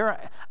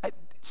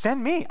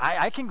 Send me.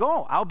 I can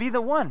go. I'll be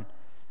the one.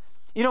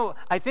 You know,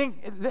 I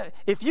think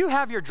if you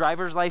have your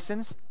driver's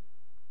license,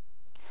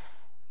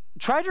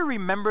 try to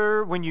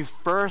remember when you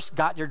first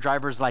got your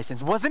driver's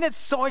license. Wasn't it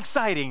so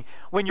exciting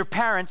when your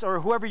parents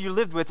or whoever you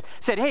lived with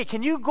said, "Hey,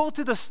 can you go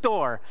to the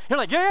store?" You're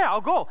like, yeah,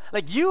 I'll go.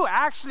 Like you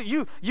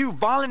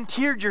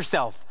volunteered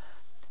yourself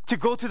to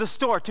go to the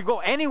store, to go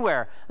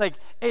anywhere. Like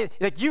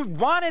you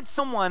wanted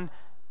someone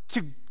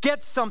to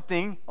get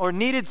something or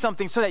needed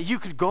something so that you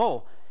could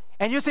go.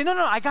 And you say, no,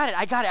 I got it.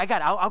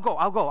 I'll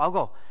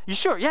go. You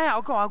sure? Yeah,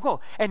 I'll go.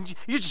 And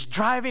you're just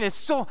driving. It's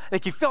so,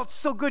 like you felt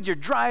so good. You're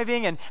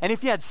driving. And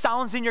if you had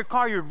sounds in your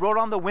car, you roll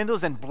down the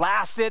windows and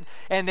blast it.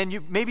 And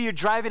then maybe you're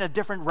driving a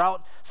different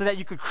route so that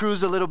you could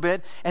cruise a little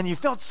bit. And you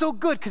felt so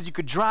good because you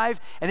could drive.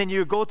 And then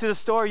you go to the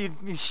store,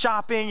 you're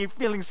shopping. You're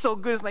feeling so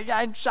good. It's like, yeah,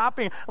 I'm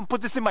shopping. I'm going to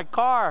put this in my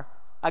car.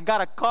 I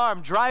got a car,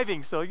 I'm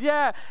driving, so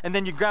yeah. And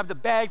then you grab the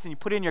bags and you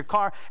put it in your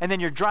car, and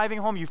then you're driving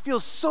home. You feel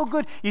so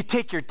good. You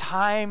take your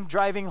time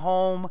driving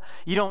home.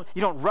 You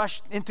don't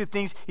rush into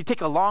things. You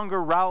take a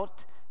longer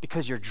route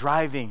because you're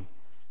driving,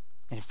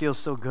 and it feels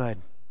so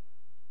good.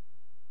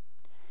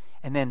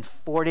 And then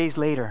 4 days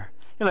later,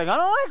 you're like, I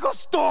don't like to go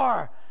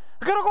store.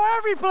 I gotta go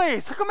every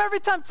place. How come every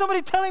time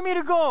somebody telling me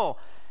to go?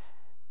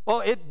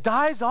 Well, it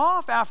dies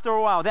off after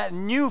a while, that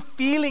new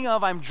feeling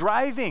of I'm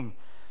driving.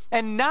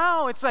 And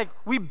now it's like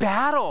we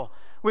battle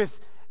with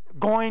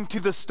going to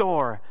the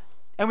store.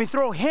 And we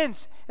throw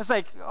hints. It's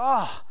like,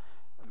 oh,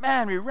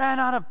 man, we ran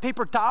out of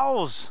paper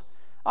towels.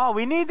 Oh,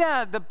 we need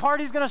that. The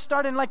party's going to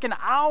start in like an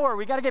hour.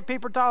 We got to get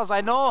paper towels.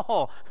 I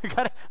know. We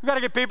got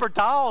to get paper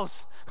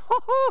towels.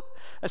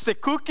 That's the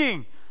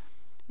cooking.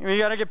 We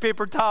got to get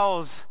paper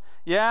towels.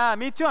 Yeah,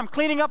 me too. I'm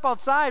cleaning up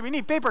outside. We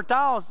need paper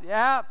towels.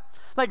 Yeah.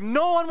 Like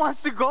no one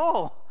wants to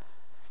go.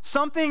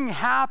 Something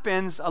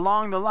happens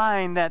along the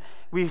line that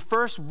we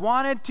first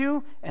wanted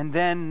to, and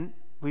then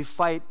we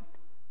fight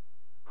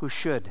who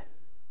should.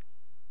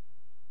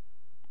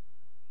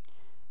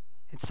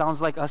 It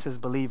sounds like us as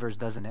believers,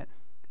 doesn't it?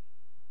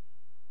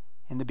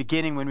 In the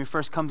beginning, when we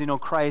first come to know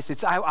Christ,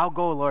 it's, I'll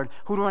go, Lord.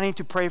 Who do I need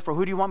to pray for?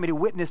 Who do you want me to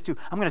witness to?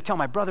 I'm going to tell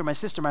my brother, my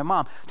sister, my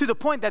mom. To the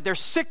point that they're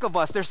sick of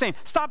us. They're saying,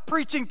 stop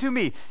preaching to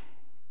me.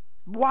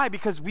 Why?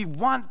 Because we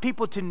want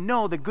people to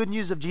know the good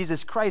news of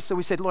Jesus Christ. So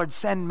we said, Lord,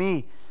 send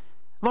me.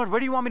 Lord,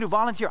 where do you want me to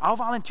volunteer? I'll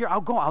volunteer. I'll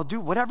go. I'll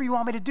do whatever you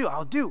want me to do.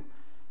 I'll do.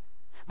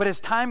 But as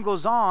time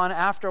goes on,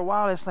 after a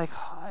while, it's like,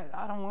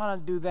 I don't want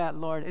to do that,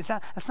 Lord.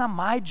 That's not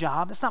my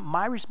job. That's not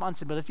my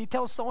responsibility.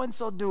 Tell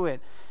so-and-so do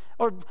it.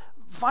 Or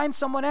find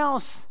someone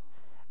else.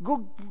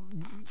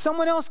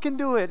 Someone else can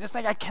do it. It's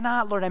like, I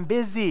cannot, Lord. I'm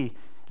busy.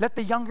 Let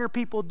the younger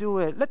people do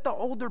it. Let the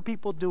older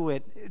people do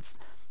it.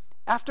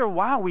 After a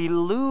while, we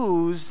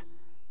lose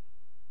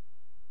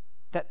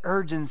that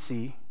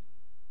urgency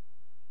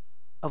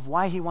of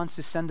why he wants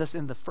to send us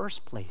in the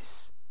first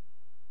place.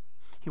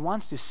 He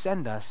wants to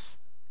send us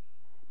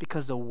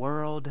because the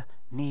world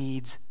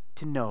needs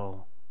to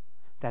know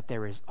that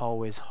there is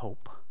always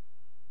hope.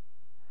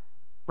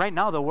 Right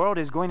now, the world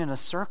is going in a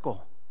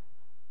circle.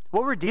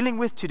 What we're dealing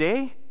with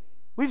today,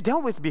 we've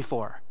dealt with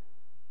before.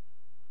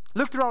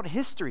 Look throughout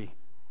history.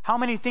 How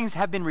many things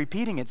have been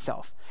repeating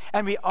itself?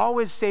 And we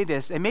always say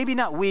this, and maybe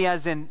not we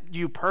as in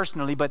you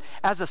personally, but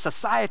as a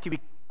society,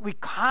 we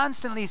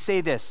constantly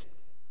say this.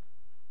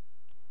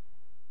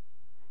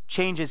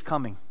 Change is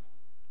coming.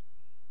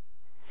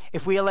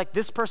 If we elect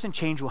this person,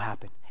 change will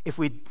happen. If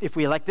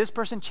we elect this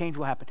person, change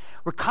will happen.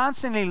 We're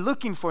constantly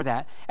looking for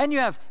that. And you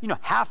have,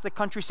 half the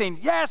country saying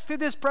yes to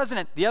this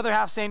president, the other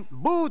half saying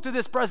boo to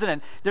this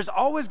president. There's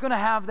always going to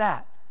have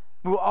that.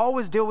 We'll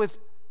always deal with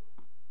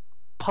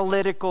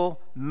political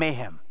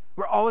mayhem.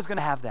 We're always going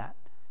to have that.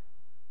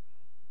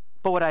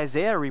 But what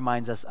Isaiah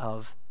reminds us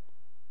of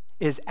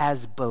is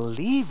as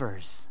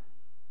believers,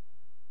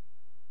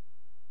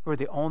 we're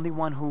the only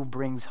one who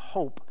brings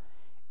hope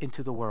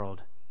into the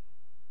world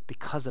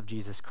because of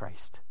Jesus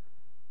Christ.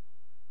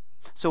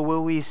 So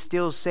will we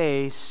still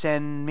say,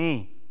 send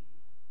me?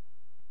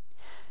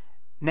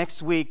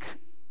 Next week,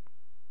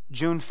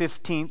 June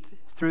 15th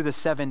through the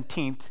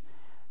 17th,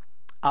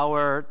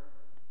 our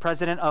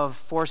president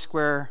of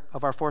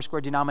our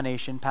Foursquare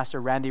denomination,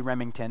 Pastor Randy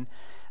Remington,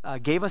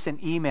 gave us an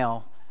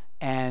email.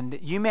 And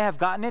you may have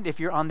gotten it if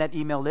you're on that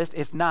email list.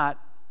 If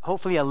not,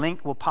 hopefully a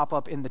link will pop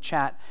up in the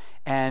chat.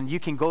 And you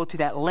can go to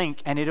that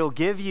link, and it'll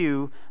give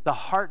you the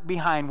heart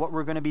behind what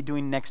we're going to be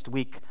doing next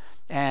week.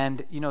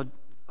 And,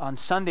 on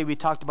Sunday, we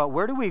talked about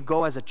where do we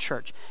go as a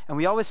church? And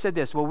we always said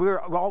this, well,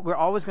 we're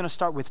always going to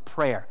start with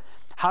prayer.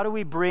 How do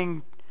we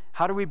bring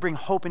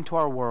hope into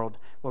our world?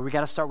 Well, we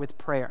got to start with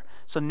prayer.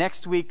 So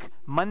next week,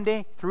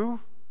 Monday through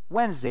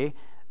Wednesday,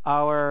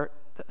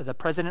 the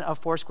president of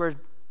Foursquare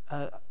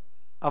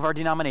of our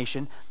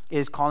denomination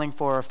is calling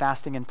for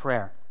fasting and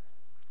prayer.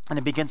 And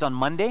it begins on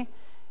Monday,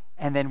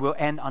 and then we'll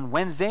end on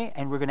Wednesday,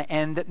 and we're going to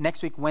end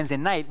next week, Wednesday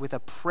night, with a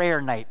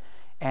prayer night.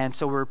 And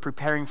so we're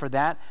preparing for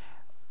that.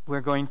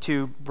 We're going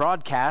to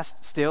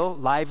broadcast still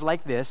live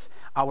like this,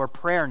 our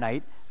prayer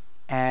night,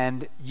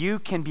 and you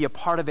can be a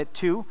part of it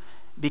too,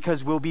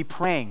 because we'll be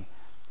praying.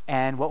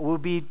 And what we'll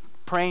be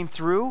praying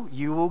through,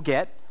 you will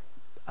get.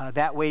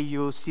 That way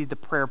you'll see the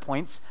prayer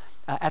points.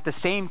 At the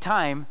same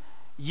time,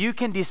 you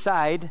can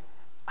decide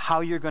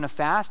how you're going to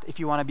fast if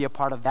you want to be a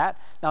part of that.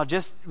 Now,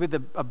 just with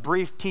a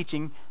brief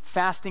teaching,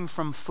 fasting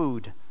from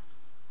food.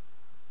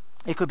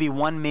 It could be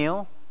one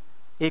meal.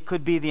 It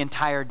could be the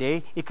entire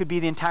day. It could be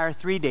the entire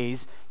 3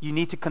 days. You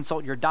need to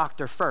consult your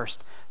doctor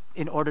first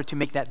in order to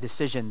make that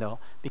decision, though,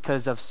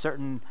 because of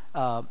certain,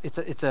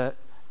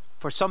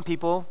 for some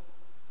people,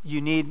 you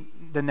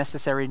need the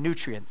necessary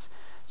nutrients.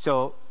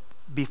 So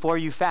before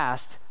you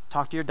fast,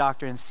 talk to your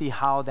doctor and see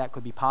how that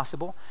could be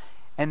possible.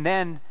 And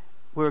then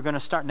we're going to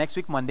start next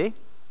week, Monday,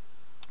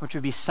 which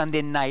would be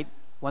Sunday night.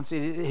 Once it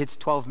hits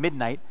 12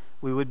 midnight,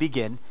 we would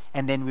begin.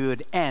 And then we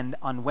would end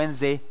on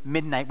Wednesday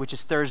midnight, which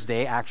is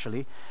Thursday,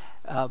 actually.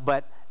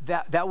 But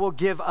that will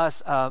give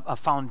us a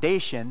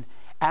foundation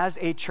as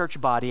a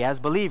church body, as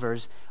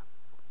believers,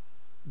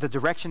 the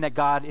direction that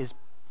God is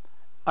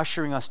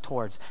ushering us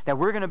towards. That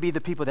we're going to be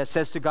the people that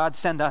says to God,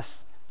 send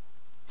us.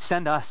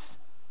 Send us.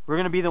 We're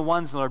going to be the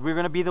ones, Lord. We're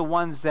going to be the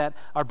ones that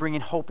are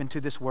bringing hope into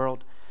this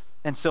world.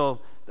 And so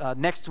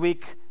next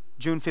week,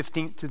 June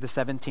 15th to the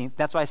 17th.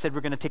 That's why I said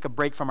we're going to take a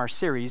break from our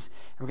series.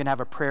 We're going to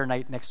have a prayer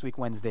night next week,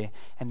 Wednesday.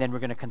 And then we're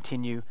going to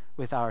continue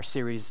with our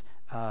series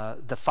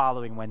the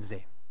following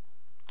Wednesday,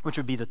 which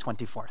would be the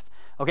 24th.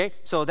 Okay,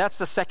 so that's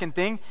the second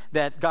thing,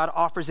 that God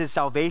offers his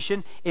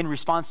salvation in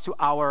response to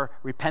our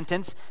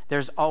repentance.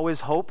 There's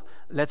always hope.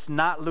 Let's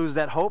not lose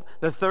that hope.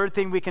 The third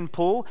thing we can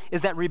pull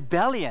is that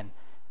rebellion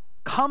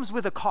comes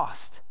with a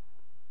cost.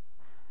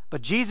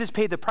 But Jesus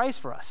paid the price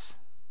for us.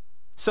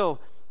 So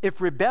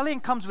if rebellion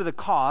comes with a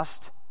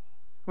cost,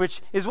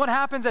 which is what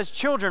happens as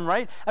children,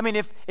 right? I mean,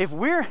 if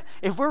we're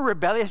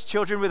rebellious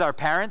children with our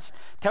parents,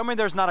 tell me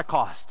there's not a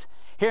cost.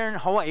 Here in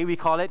Hawaii, we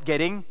call it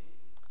getting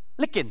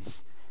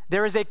lickings.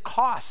 There is a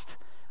cost.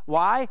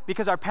 Why?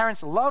 Because our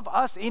parents love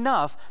us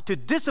enough to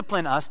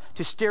discipline us,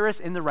 to steer us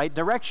in the right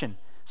direction.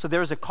 So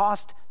there is a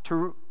cost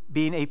to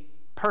being a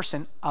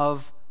person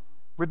of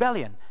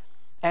rebellion.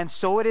 And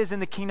so it is in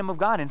the kingdom of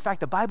God. In fact,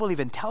 the Bible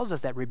even tells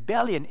us that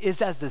rebellion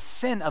is as the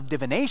sin of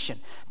divination.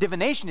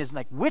 Divination is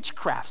like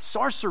witchcraft,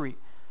 sorcery.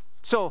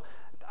 So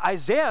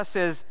Isaiah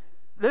says,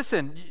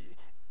 listen,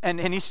 and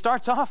he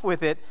starts off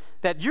with it,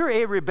 that you're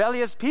a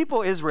rebellious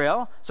people,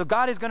 Israel. So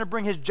God is going to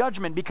bring his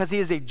judgment because he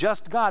is a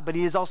just God, but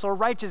he is also a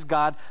righteous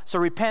God. So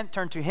repent,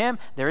 turn to him.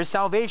 There is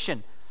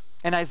salvation.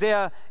 And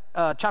Isaiah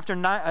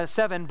chapter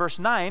 7, verse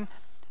 9,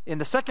 in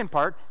the second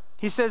part,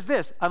 he says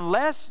this,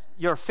 unless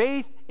your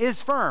faith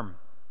is firm,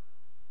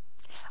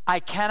 I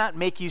cannot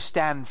make you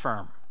stand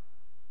firm.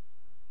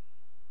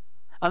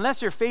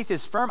 Unless your faith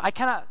is firm, I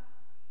cannot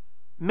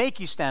make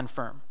you stand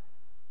firm.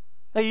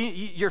 Now,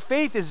 your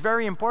faith is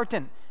very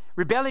important.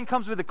 Rebellion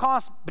comes with a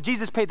cost, but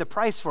Jesus paid the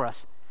price for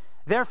us.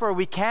 Therefore,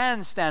 we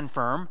can stand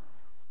firm.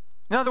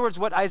 In other words,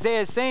 what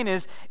Isaiah is saying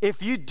is,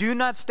 if you do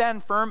not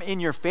stand firm in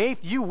your faith,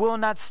 you will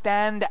not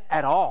stand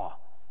at all.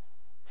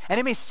 And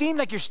it may seem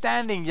like you're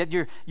standing, yet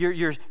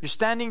you're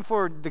standing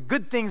for the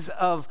good things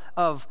of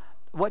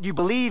what you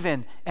believe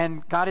in.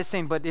 And God is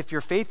saying, but if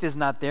your faith is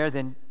not there,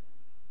 then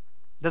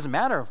it doesn't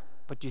matter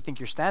what you think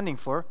you're standing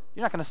for.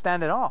 You're not going to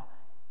stand at all.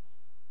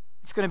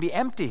 It's going to be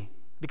empty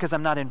because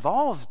I'm not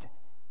involved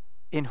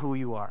in who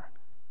you are.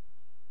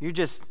 You're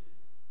just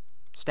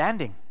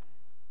standing,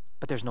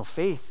 but there's no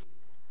faith.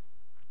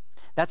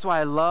 That's why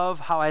I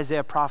love how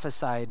Isaiah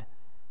prophesied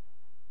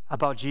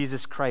about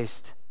Jesus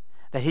Christ,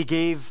 that he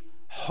gave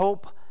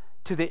hope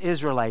to the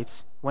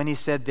Israelites when he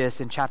said this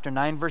in chapter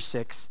 9, verse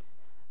 6,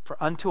 for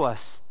unto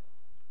us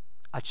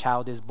a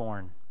child is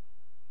born.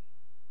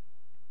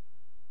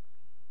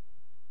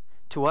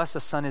 To us a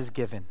son is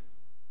given,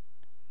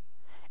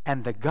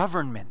 and the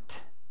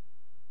government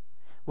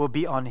will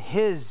be on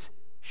his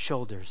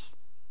shoulders,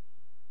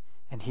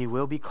 and he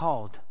will be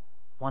called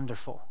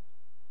Wonderful,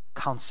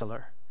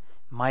 Counselor,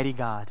 Mighty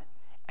God,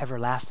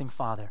 Everlasting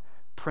Father,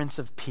 Prince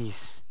of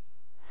Peace.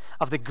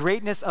 Of the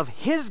greatness of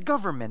his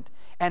government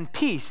and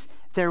peace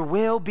there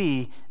will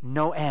be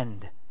no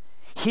end.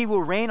 He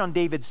will reign on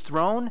David's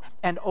throne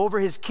and over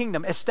his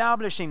kingdom,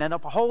 establishing and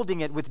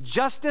upholding it with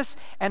justice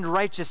and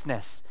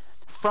righteousness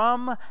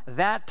from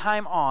that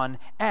time on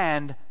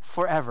and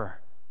forever.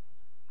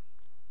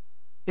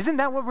 Isn't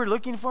that what we're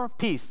looking for?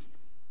 Peace,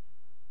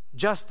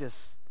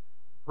 justice,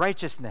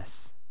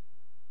 righteousness.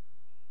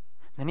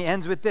 Then he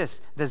ends with this,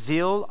 the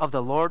zeal of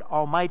the Lord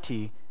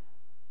Almighty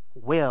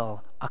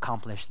will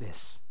accomplish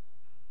this.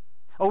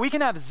 Oh, we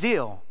can have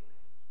zeal,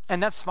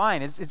 and that's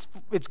fine.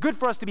 It's good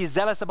for us to be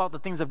zealous about the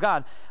things of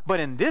God. But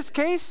in this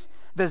case,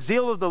 the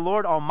zeal of the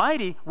Lord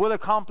Almighty will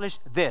accomplish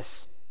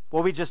this,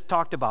 what we just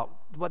talked about,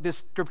 what this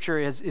scripture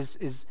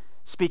is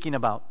speaking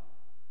about.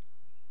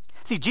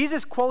 See,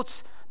 Jesus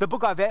quotes the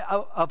book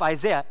of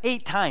Isaiah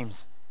 8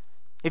 times.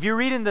 If you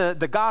read in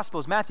the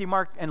Gospels, Matthew,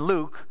 Mark, and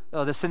Luke,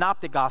 the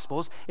Synoptic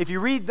Gospels, if you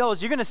read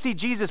those, you're going to see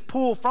Jesus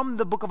pull from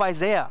the book of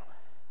Isaiah.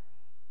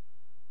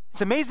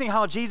 It's amazing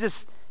how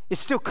Jesus is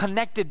still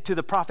connected to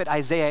the prophet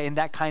Isaiah in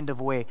that kind of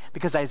way,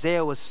 because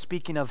Isaiah was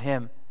speaking of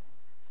him.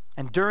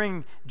 And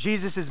during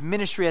Jesus'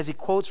 ministry, as he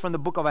quotes from the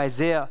book of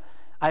Isaiah,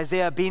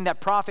 Isaiah being that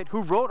prophet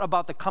who wrote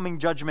about the coming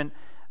judgment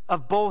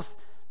of both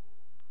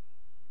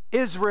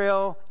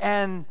Israel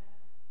and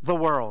the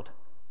world,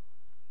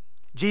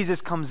 Jesus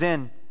comes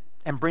in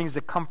and brings the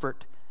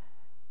comfort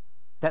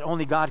that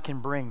only God can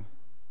bring.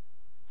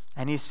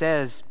 And he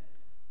says,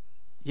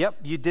 yep,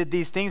 you did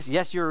these things.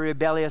 Yes, you're a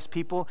rebellious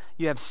people.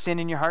 You have sin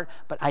in your heart,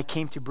 but I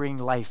came to bring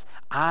life.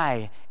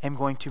 I am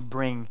going to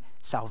bring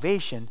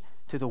salvation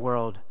to the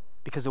world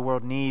because the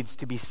world needs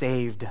to be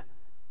saved.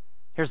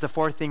 Here's the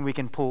fourth thing we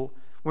can pull.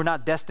 We're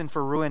not destined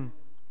for ruin.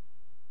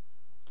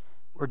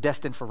 We're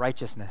destined for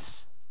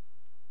righteousness.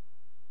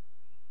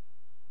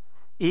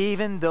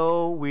 Even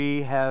though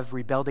we have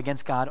rebelled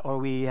against God, or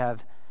we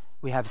have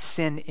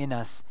sin in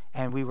us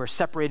and we were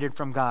separated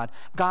from God,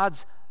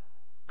 God's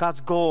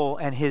goal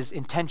and his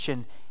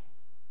intention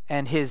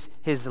and his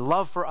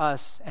love for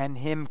us and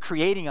him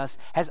creating us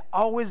has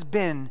always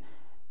been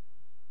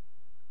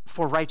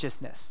for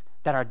righteousness,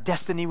 that our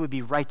destiny would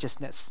be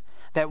righteousness,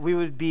 that we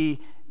would be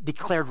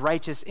declared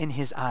righteous in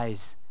his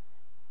eyes,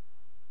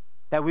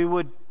 that we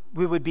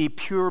would be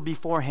pure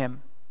before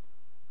him.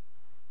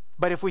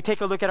 But if we take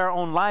a look at our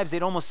own lives,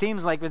 it almost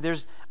seems like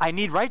I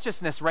need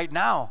righteousness right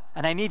now,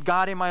 and I need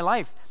God in my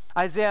life.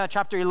 Isaiah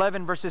chapter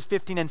 11, verses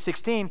 15 and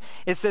 16,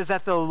 it says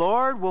that the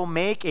Lord will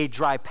make a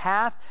dry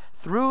path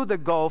through the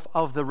gulf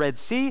of the Red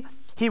Sea.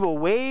 He will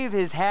wave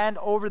his hand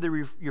over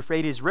the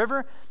Euphrates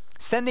River,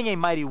 sending a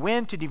mighty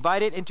wind to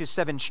divide it into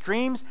 7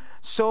 streams,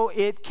 so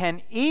it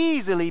can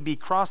easily be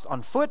crossed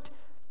on foot.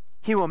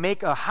 He will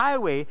make a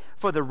highway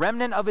for the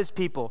remnant of his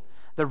people,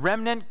 the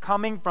remnant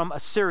coming from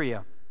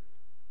Assyria,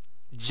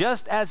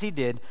 just as he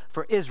did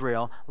for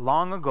Israel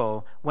long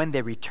ago when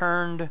they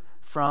returned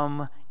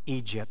from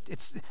Egypt.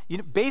 It's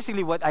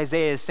basically what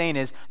Isaiah is saying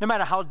is, no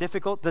matter how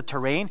difficult the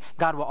terrain,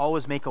 God will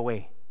always make a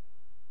way.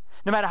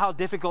 No matter how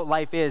difficult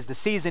life is, the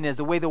season is,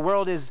 the way the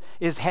world is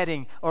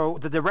heading, or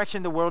the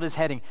direction the world is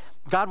heading,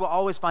 God will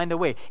always find a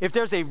way. If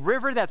there's a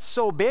river that's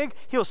so big,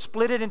 he'll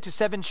split it into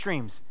 7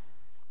 streams.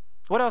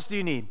 What else do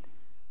you need?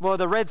 Well,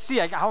 the Red Sea,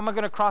 how am I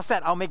going to cross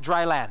that? I'll make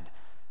dry land.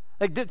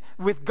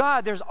 With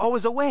God, there's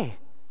always a way.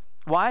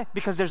 Why?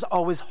 Because there's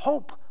always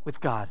hope with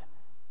God.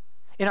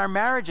 In our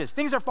marriages,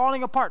 things are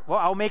falling apart. Well,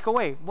 I'll make a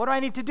way. What do I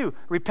need to do?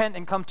 Repent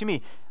and come to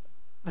me.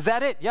 Is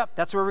that it? Yep,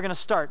 that's where we're going to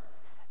start.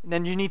 And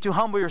then you need to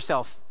humble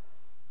yourself.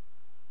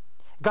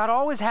 God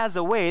always has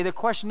a way. The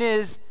question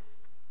is,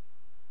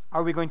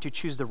 are we going to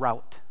choose the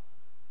route?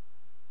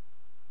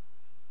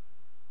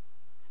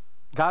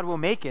 God will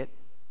make it.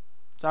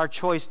 It's our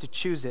choice to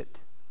choose it.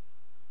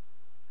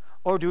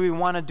 Or do we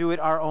want to do it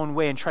our own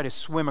way and try to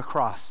swim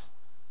across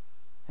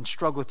and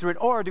struggle through it?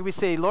 Or do we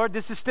say, Lord,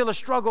 this is still a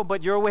struggle,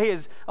 but your way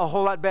is a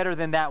whole lot better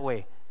than that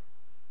way?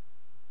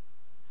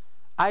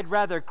 I'd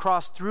rather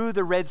cross through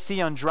the Red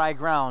Sea on dry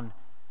ground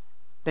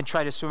than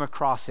try to swim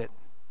across it.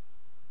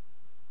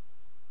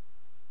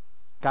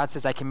 God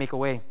says, I can make a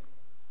way.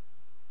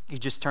 You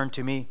just turn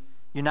to me.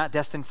 You're not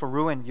destined for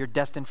ruin. You're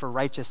destined for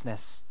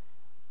righteousness.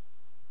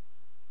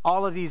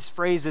 All of these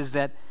phrases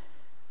that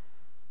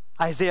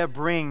Isaiah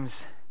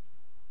brings,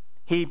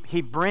 he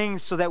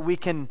brings so that we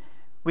can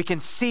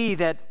see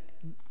that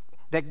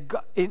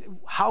God,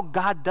 how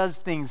God does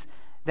things,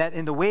 that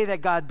in the way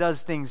that God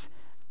does things,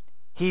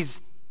 He's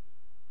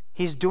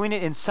doing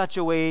it in such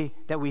a way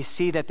that we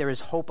see that there is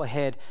hope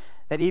ahead,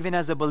 that even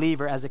as a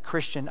believer, as a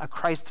Christian, a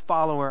Christ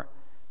follower,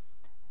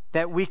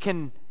 that we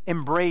can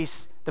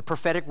embrace the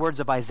prophetic words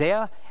of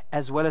Isaiah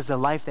as well as the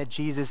life that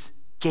Jesus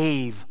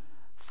gave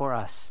for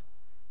us,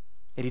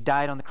 that He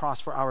died on the cross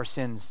for our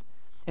sins.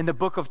 In the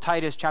book of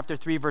Titus, chapter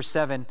 3, verse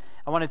 7,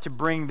 I wanted to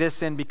bring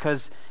this in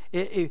because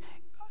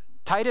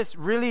Titus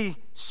really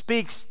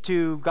speaks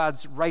to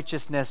God's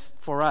righteousness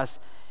for us.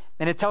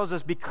 And it tells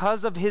us,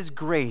 because of His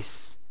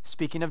grace,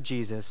 speaking of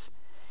Jesus,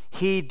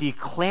 He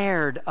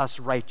declared us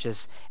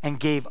righteous and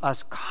gave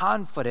us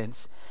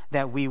confidence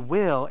that we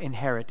will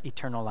inherit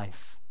eternal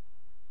life.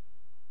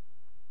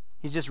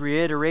 He's just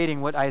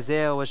reiterating what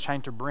Isaiah was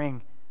trying to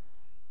bring,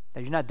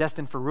 that you're not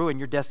destined for ruin,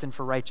 you're destined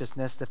for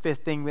righteousness. The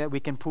fifth thing that we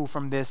can pull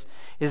from this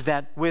is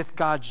that with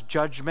God's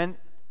judgment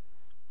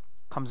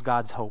comes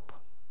God's hope.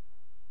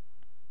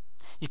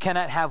 You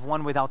cannot have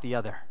one without the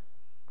other.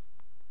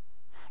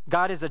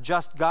 God is a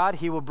just God.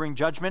 He will bring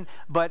judgment,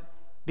 but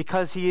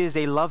because He is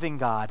a loving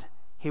God,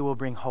 He will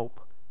bring hope.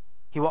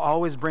 He will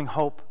always bring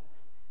hope.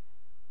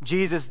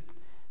 Jesus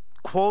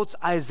quotes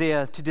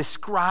Isaiah to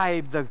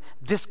describe the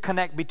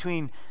disconnect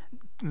between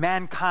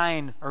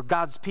mankind, or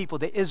God's people,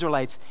 the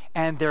Israelites,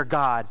 and their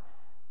God.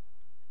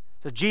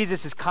 So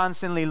Jesus is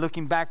constantly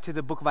looking back to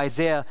the book of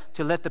Isaiah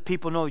to let the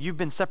people know, you've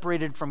been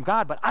separated from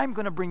God, but I'm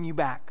going to bring you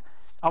back.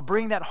 I'll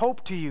bring that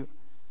hope to you.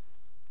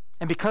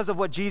 And because of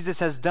what Jesus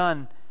has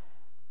done,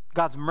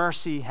 God's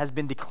mercy has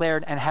been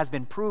declared and has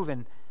been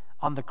proven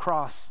on the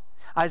cross.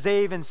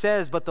 Isaiah even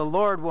says, but the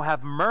Lord will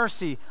have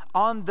mercy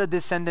on the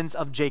descendants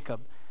of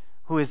Jacob,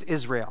 who is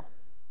Israel.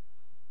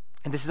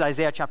 And this is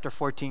Isaiah chapter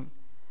 14.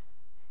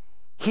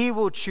 He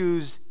will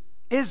choose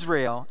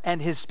Israel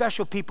and His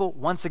special people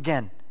once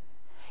again.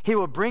 He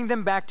will bring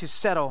them back to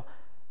settle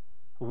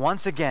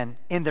once again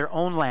in their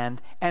own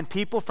land, and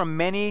people from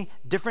many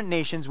different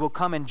nations will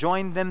come and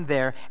join them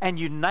there and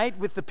unite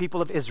with the people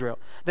of Israel.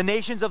 The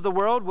nations of the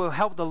world will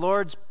help the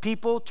Lord's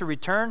people to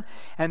return,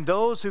 and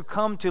those who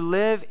come to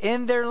live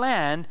in their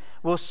land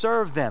will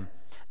serve them.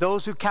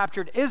 Those who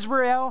captured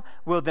Israel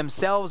will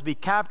themselves be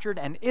captured,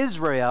 and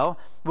Israel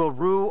will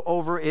rule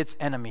over its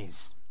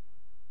enemies.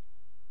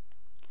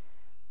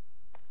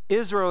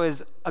 Israel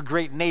is a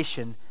great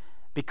nation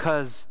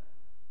because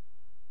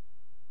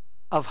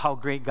of how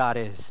great God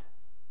is.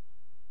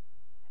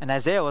 And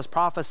Isaiah was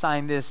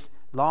prophesying this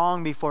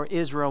long before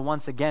Israel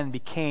once again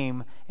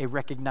became a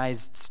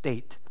recognized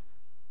state.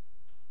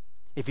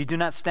 If you do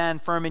not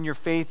stand firm in your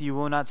faith, you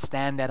will not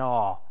stand at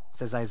all,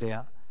 says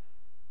Isaiah.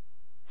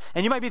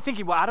 And you might be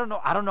thinking, well, I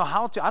don't know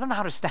how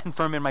to stand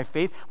firm in my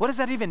faith. What does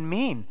that even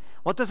mean?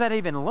 What does that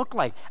even look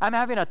like? I'm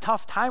having a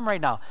tough time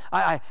right now.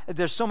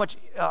 There's so much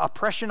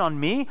oppression on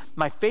me.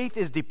 My faith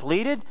is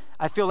depleted.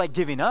 I feel like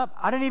giving up.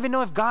 I don't even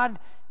know if God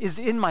is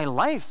in my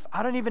life.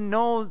 I don't even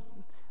know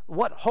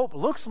what hope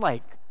looks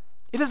like.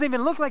 It doesn't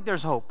even look like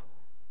there's hope.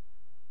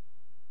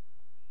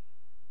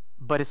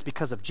 But it's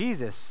because of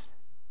Jesus,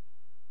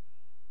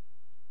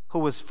 who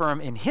was firm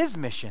in His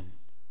mission,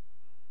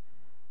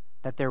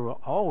 that there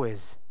will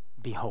always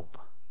be hope.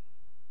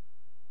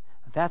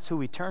 That's who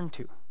we turn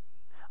to.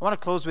 I want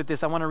to close with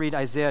this. I want to read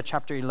Isaiah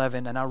chapter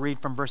 11, and I'll read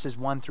from verses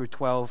 1 through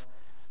 12.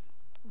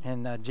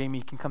 And Jamie,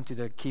 you can come to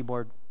the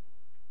keyboard,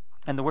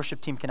 and the worship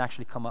team can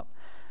actually come up.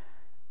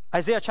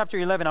 Isaiah chapter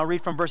 11, I'll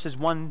read from verses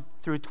 1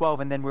 through 12,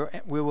 and then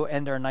we will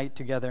end our night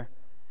together.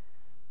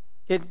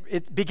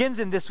 It begins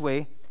in this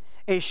way.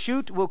 A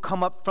shoot will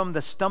come up from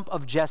the stump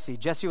of Jesse.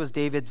 Jesse was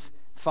David's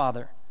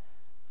father,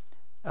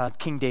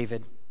 King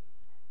David.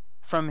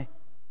 From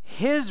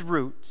his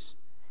roots,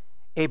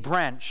 a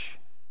branch,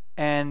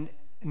 and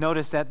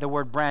notice that the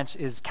word branch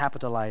is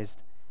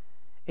capitalized.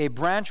 A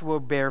branch will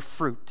bear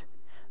fruit.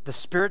 The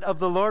Spirit of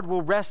the Lord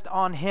will rest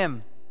on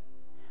him.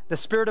 The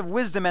Spirit of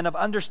wisdom and of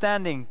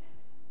understanding,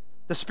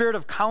 the Spirit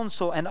of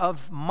counsel and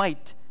of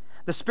might,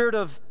 the Spirit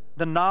of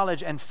the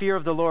knowledge and fear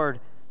of the Lord,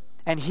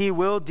 and he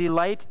will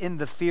delight in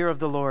the fear of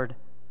the Lord.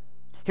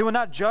 He will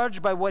not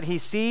judge by what he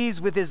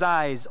sees with his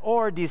eyes,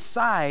 or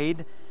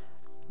decide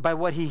by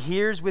what he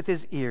hears with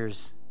his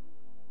ears,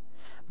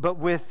 but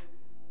with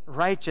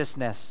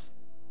righteousness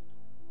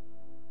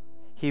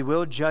he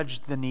will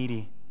judge the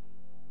needy.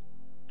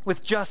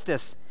 With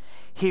justice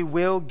he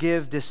will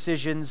give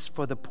decisions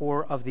for the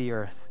poor of the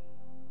earth.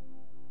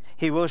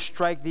 He will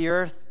strike the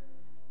earth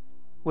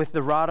with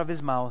the rod of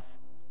his mouth.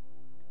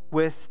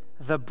 With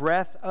the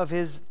breath of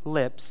his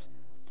lips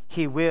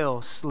he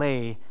will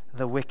slay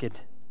the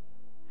wicked.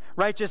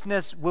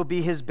 Righteousness will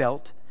be his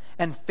belt,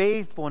 and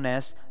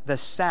faithfulness the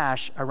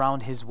sash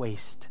around his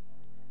waist.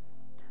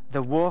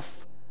 The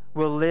wolf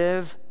will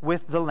live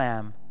with the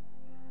lamb.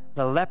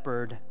 The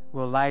leopard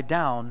will lie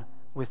down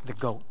with the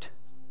goat.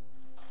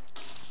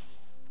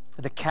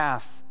 The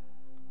calf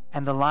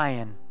and the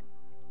lion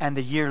and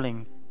the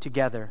yearling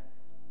together,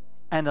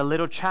 and a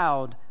little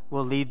child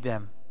will lead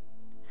them.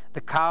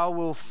 The cow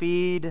will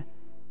feed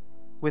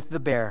with the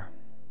bear.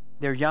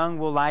 Their young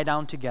will lie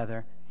down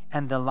together,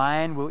 and the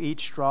lion will eat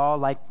straw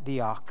like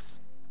the ox.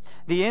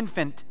 The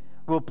infant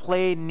will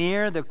play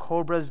near the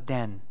cobra's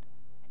den,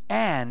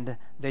 and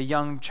the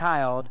young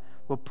child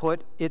will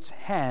put its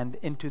hand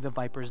into the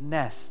viper's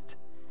nest.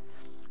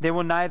 They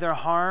will neither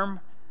harm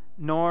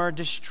nor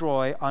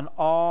destroy on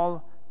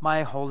all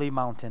my holy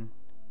mountain.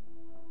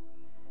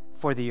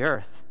 For the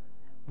earth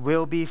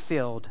will be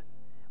filled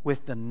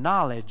with the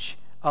knowledge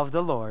of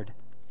the Lord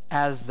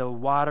as the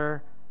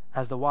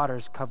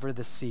waters cover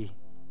the sea.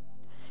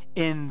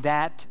 In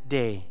that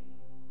day,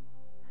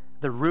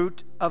 the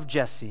root of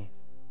Jesse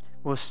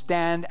will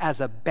stand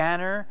as a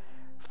banner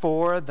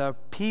for the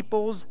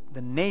peoples,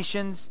 the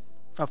nations.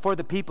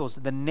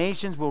 The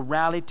nations will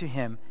rally to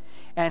him,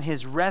 and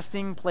his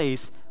resting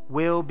place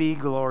will be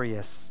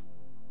glorious.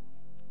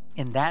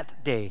 In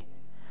that day,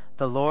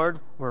 the Lord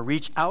will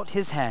reach out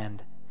his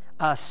hand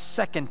a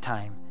second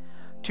time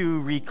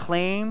to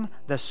reclaim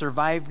the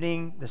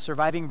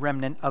surviving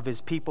remnant of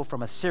his people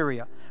from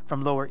Assyria,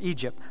 from Lower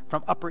Egypt,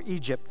 from Upper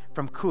Egypt,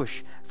 from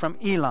Cush, from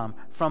Elam,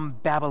 from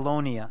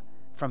Babylonia,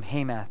 from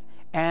Hamath,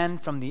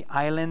 and from the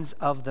islands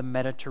of the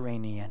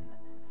Mediterranean.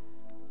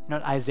 You know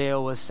what Isaiah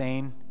was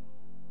saying?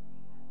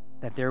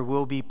 That there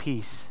will be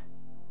peace.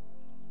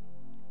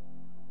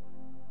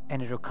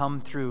 And it'll come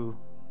through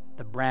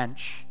the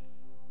branch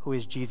who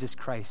is Jesus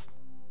Christ.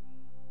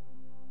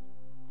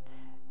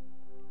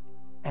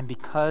 And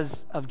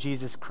because of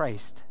Jesus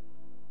Christ,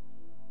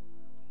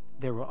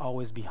 there will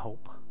always be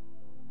hope.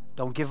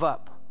 Don't give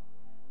up.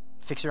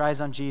 Fix your eyes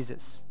on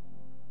Jesus.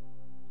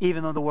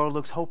 Even though the world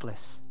looks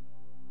hopeless,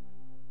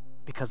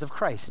 because of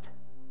Christ,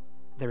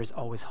 there is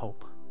always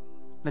hope.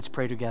 Let's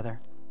pray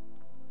together.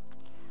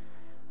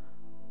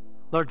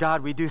 Lord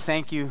God, we do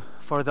thank you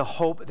for the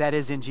hope that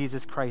is in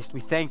Jesus Christ.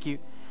 We thank you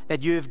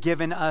that you have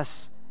given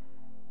us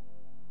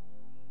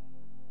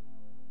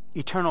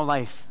eternal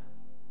life,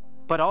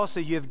 but also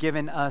you have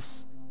given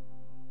us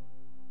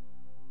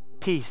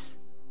peace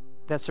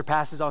that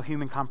surpasses all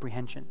human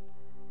comprehension.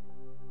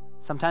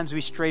 Sometimes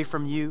we stray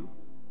from you.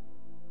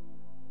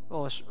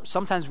 Well,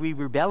 sometimes we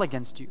rebel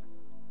against you.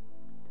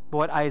 But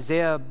what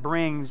Isaiah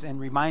brings and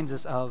reminds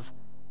us of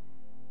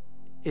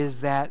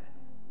is that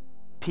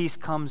peace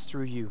comes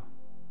through you.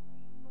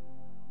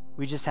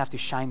 We just have to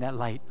shine that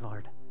light,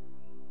 Lord.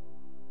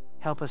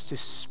 Help us to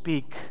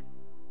speak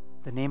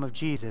the name of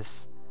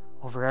Jesus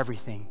over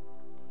everything.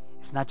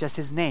 It's not just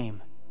his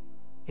name,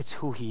 it's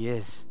who he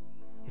is.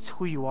 It's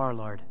who you are,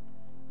 Lord.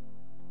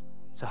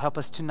 So help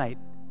us tonight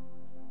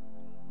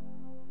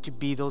to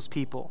be those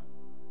people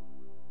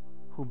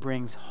who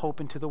brings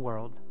hope into the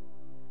world.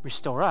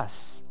 Restore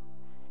us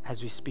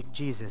as we speak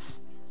Jesus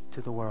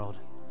to the world.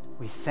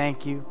 We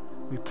thank you.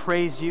 We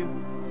praise you.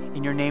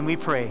 In your name we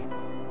pray.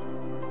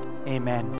 Amen.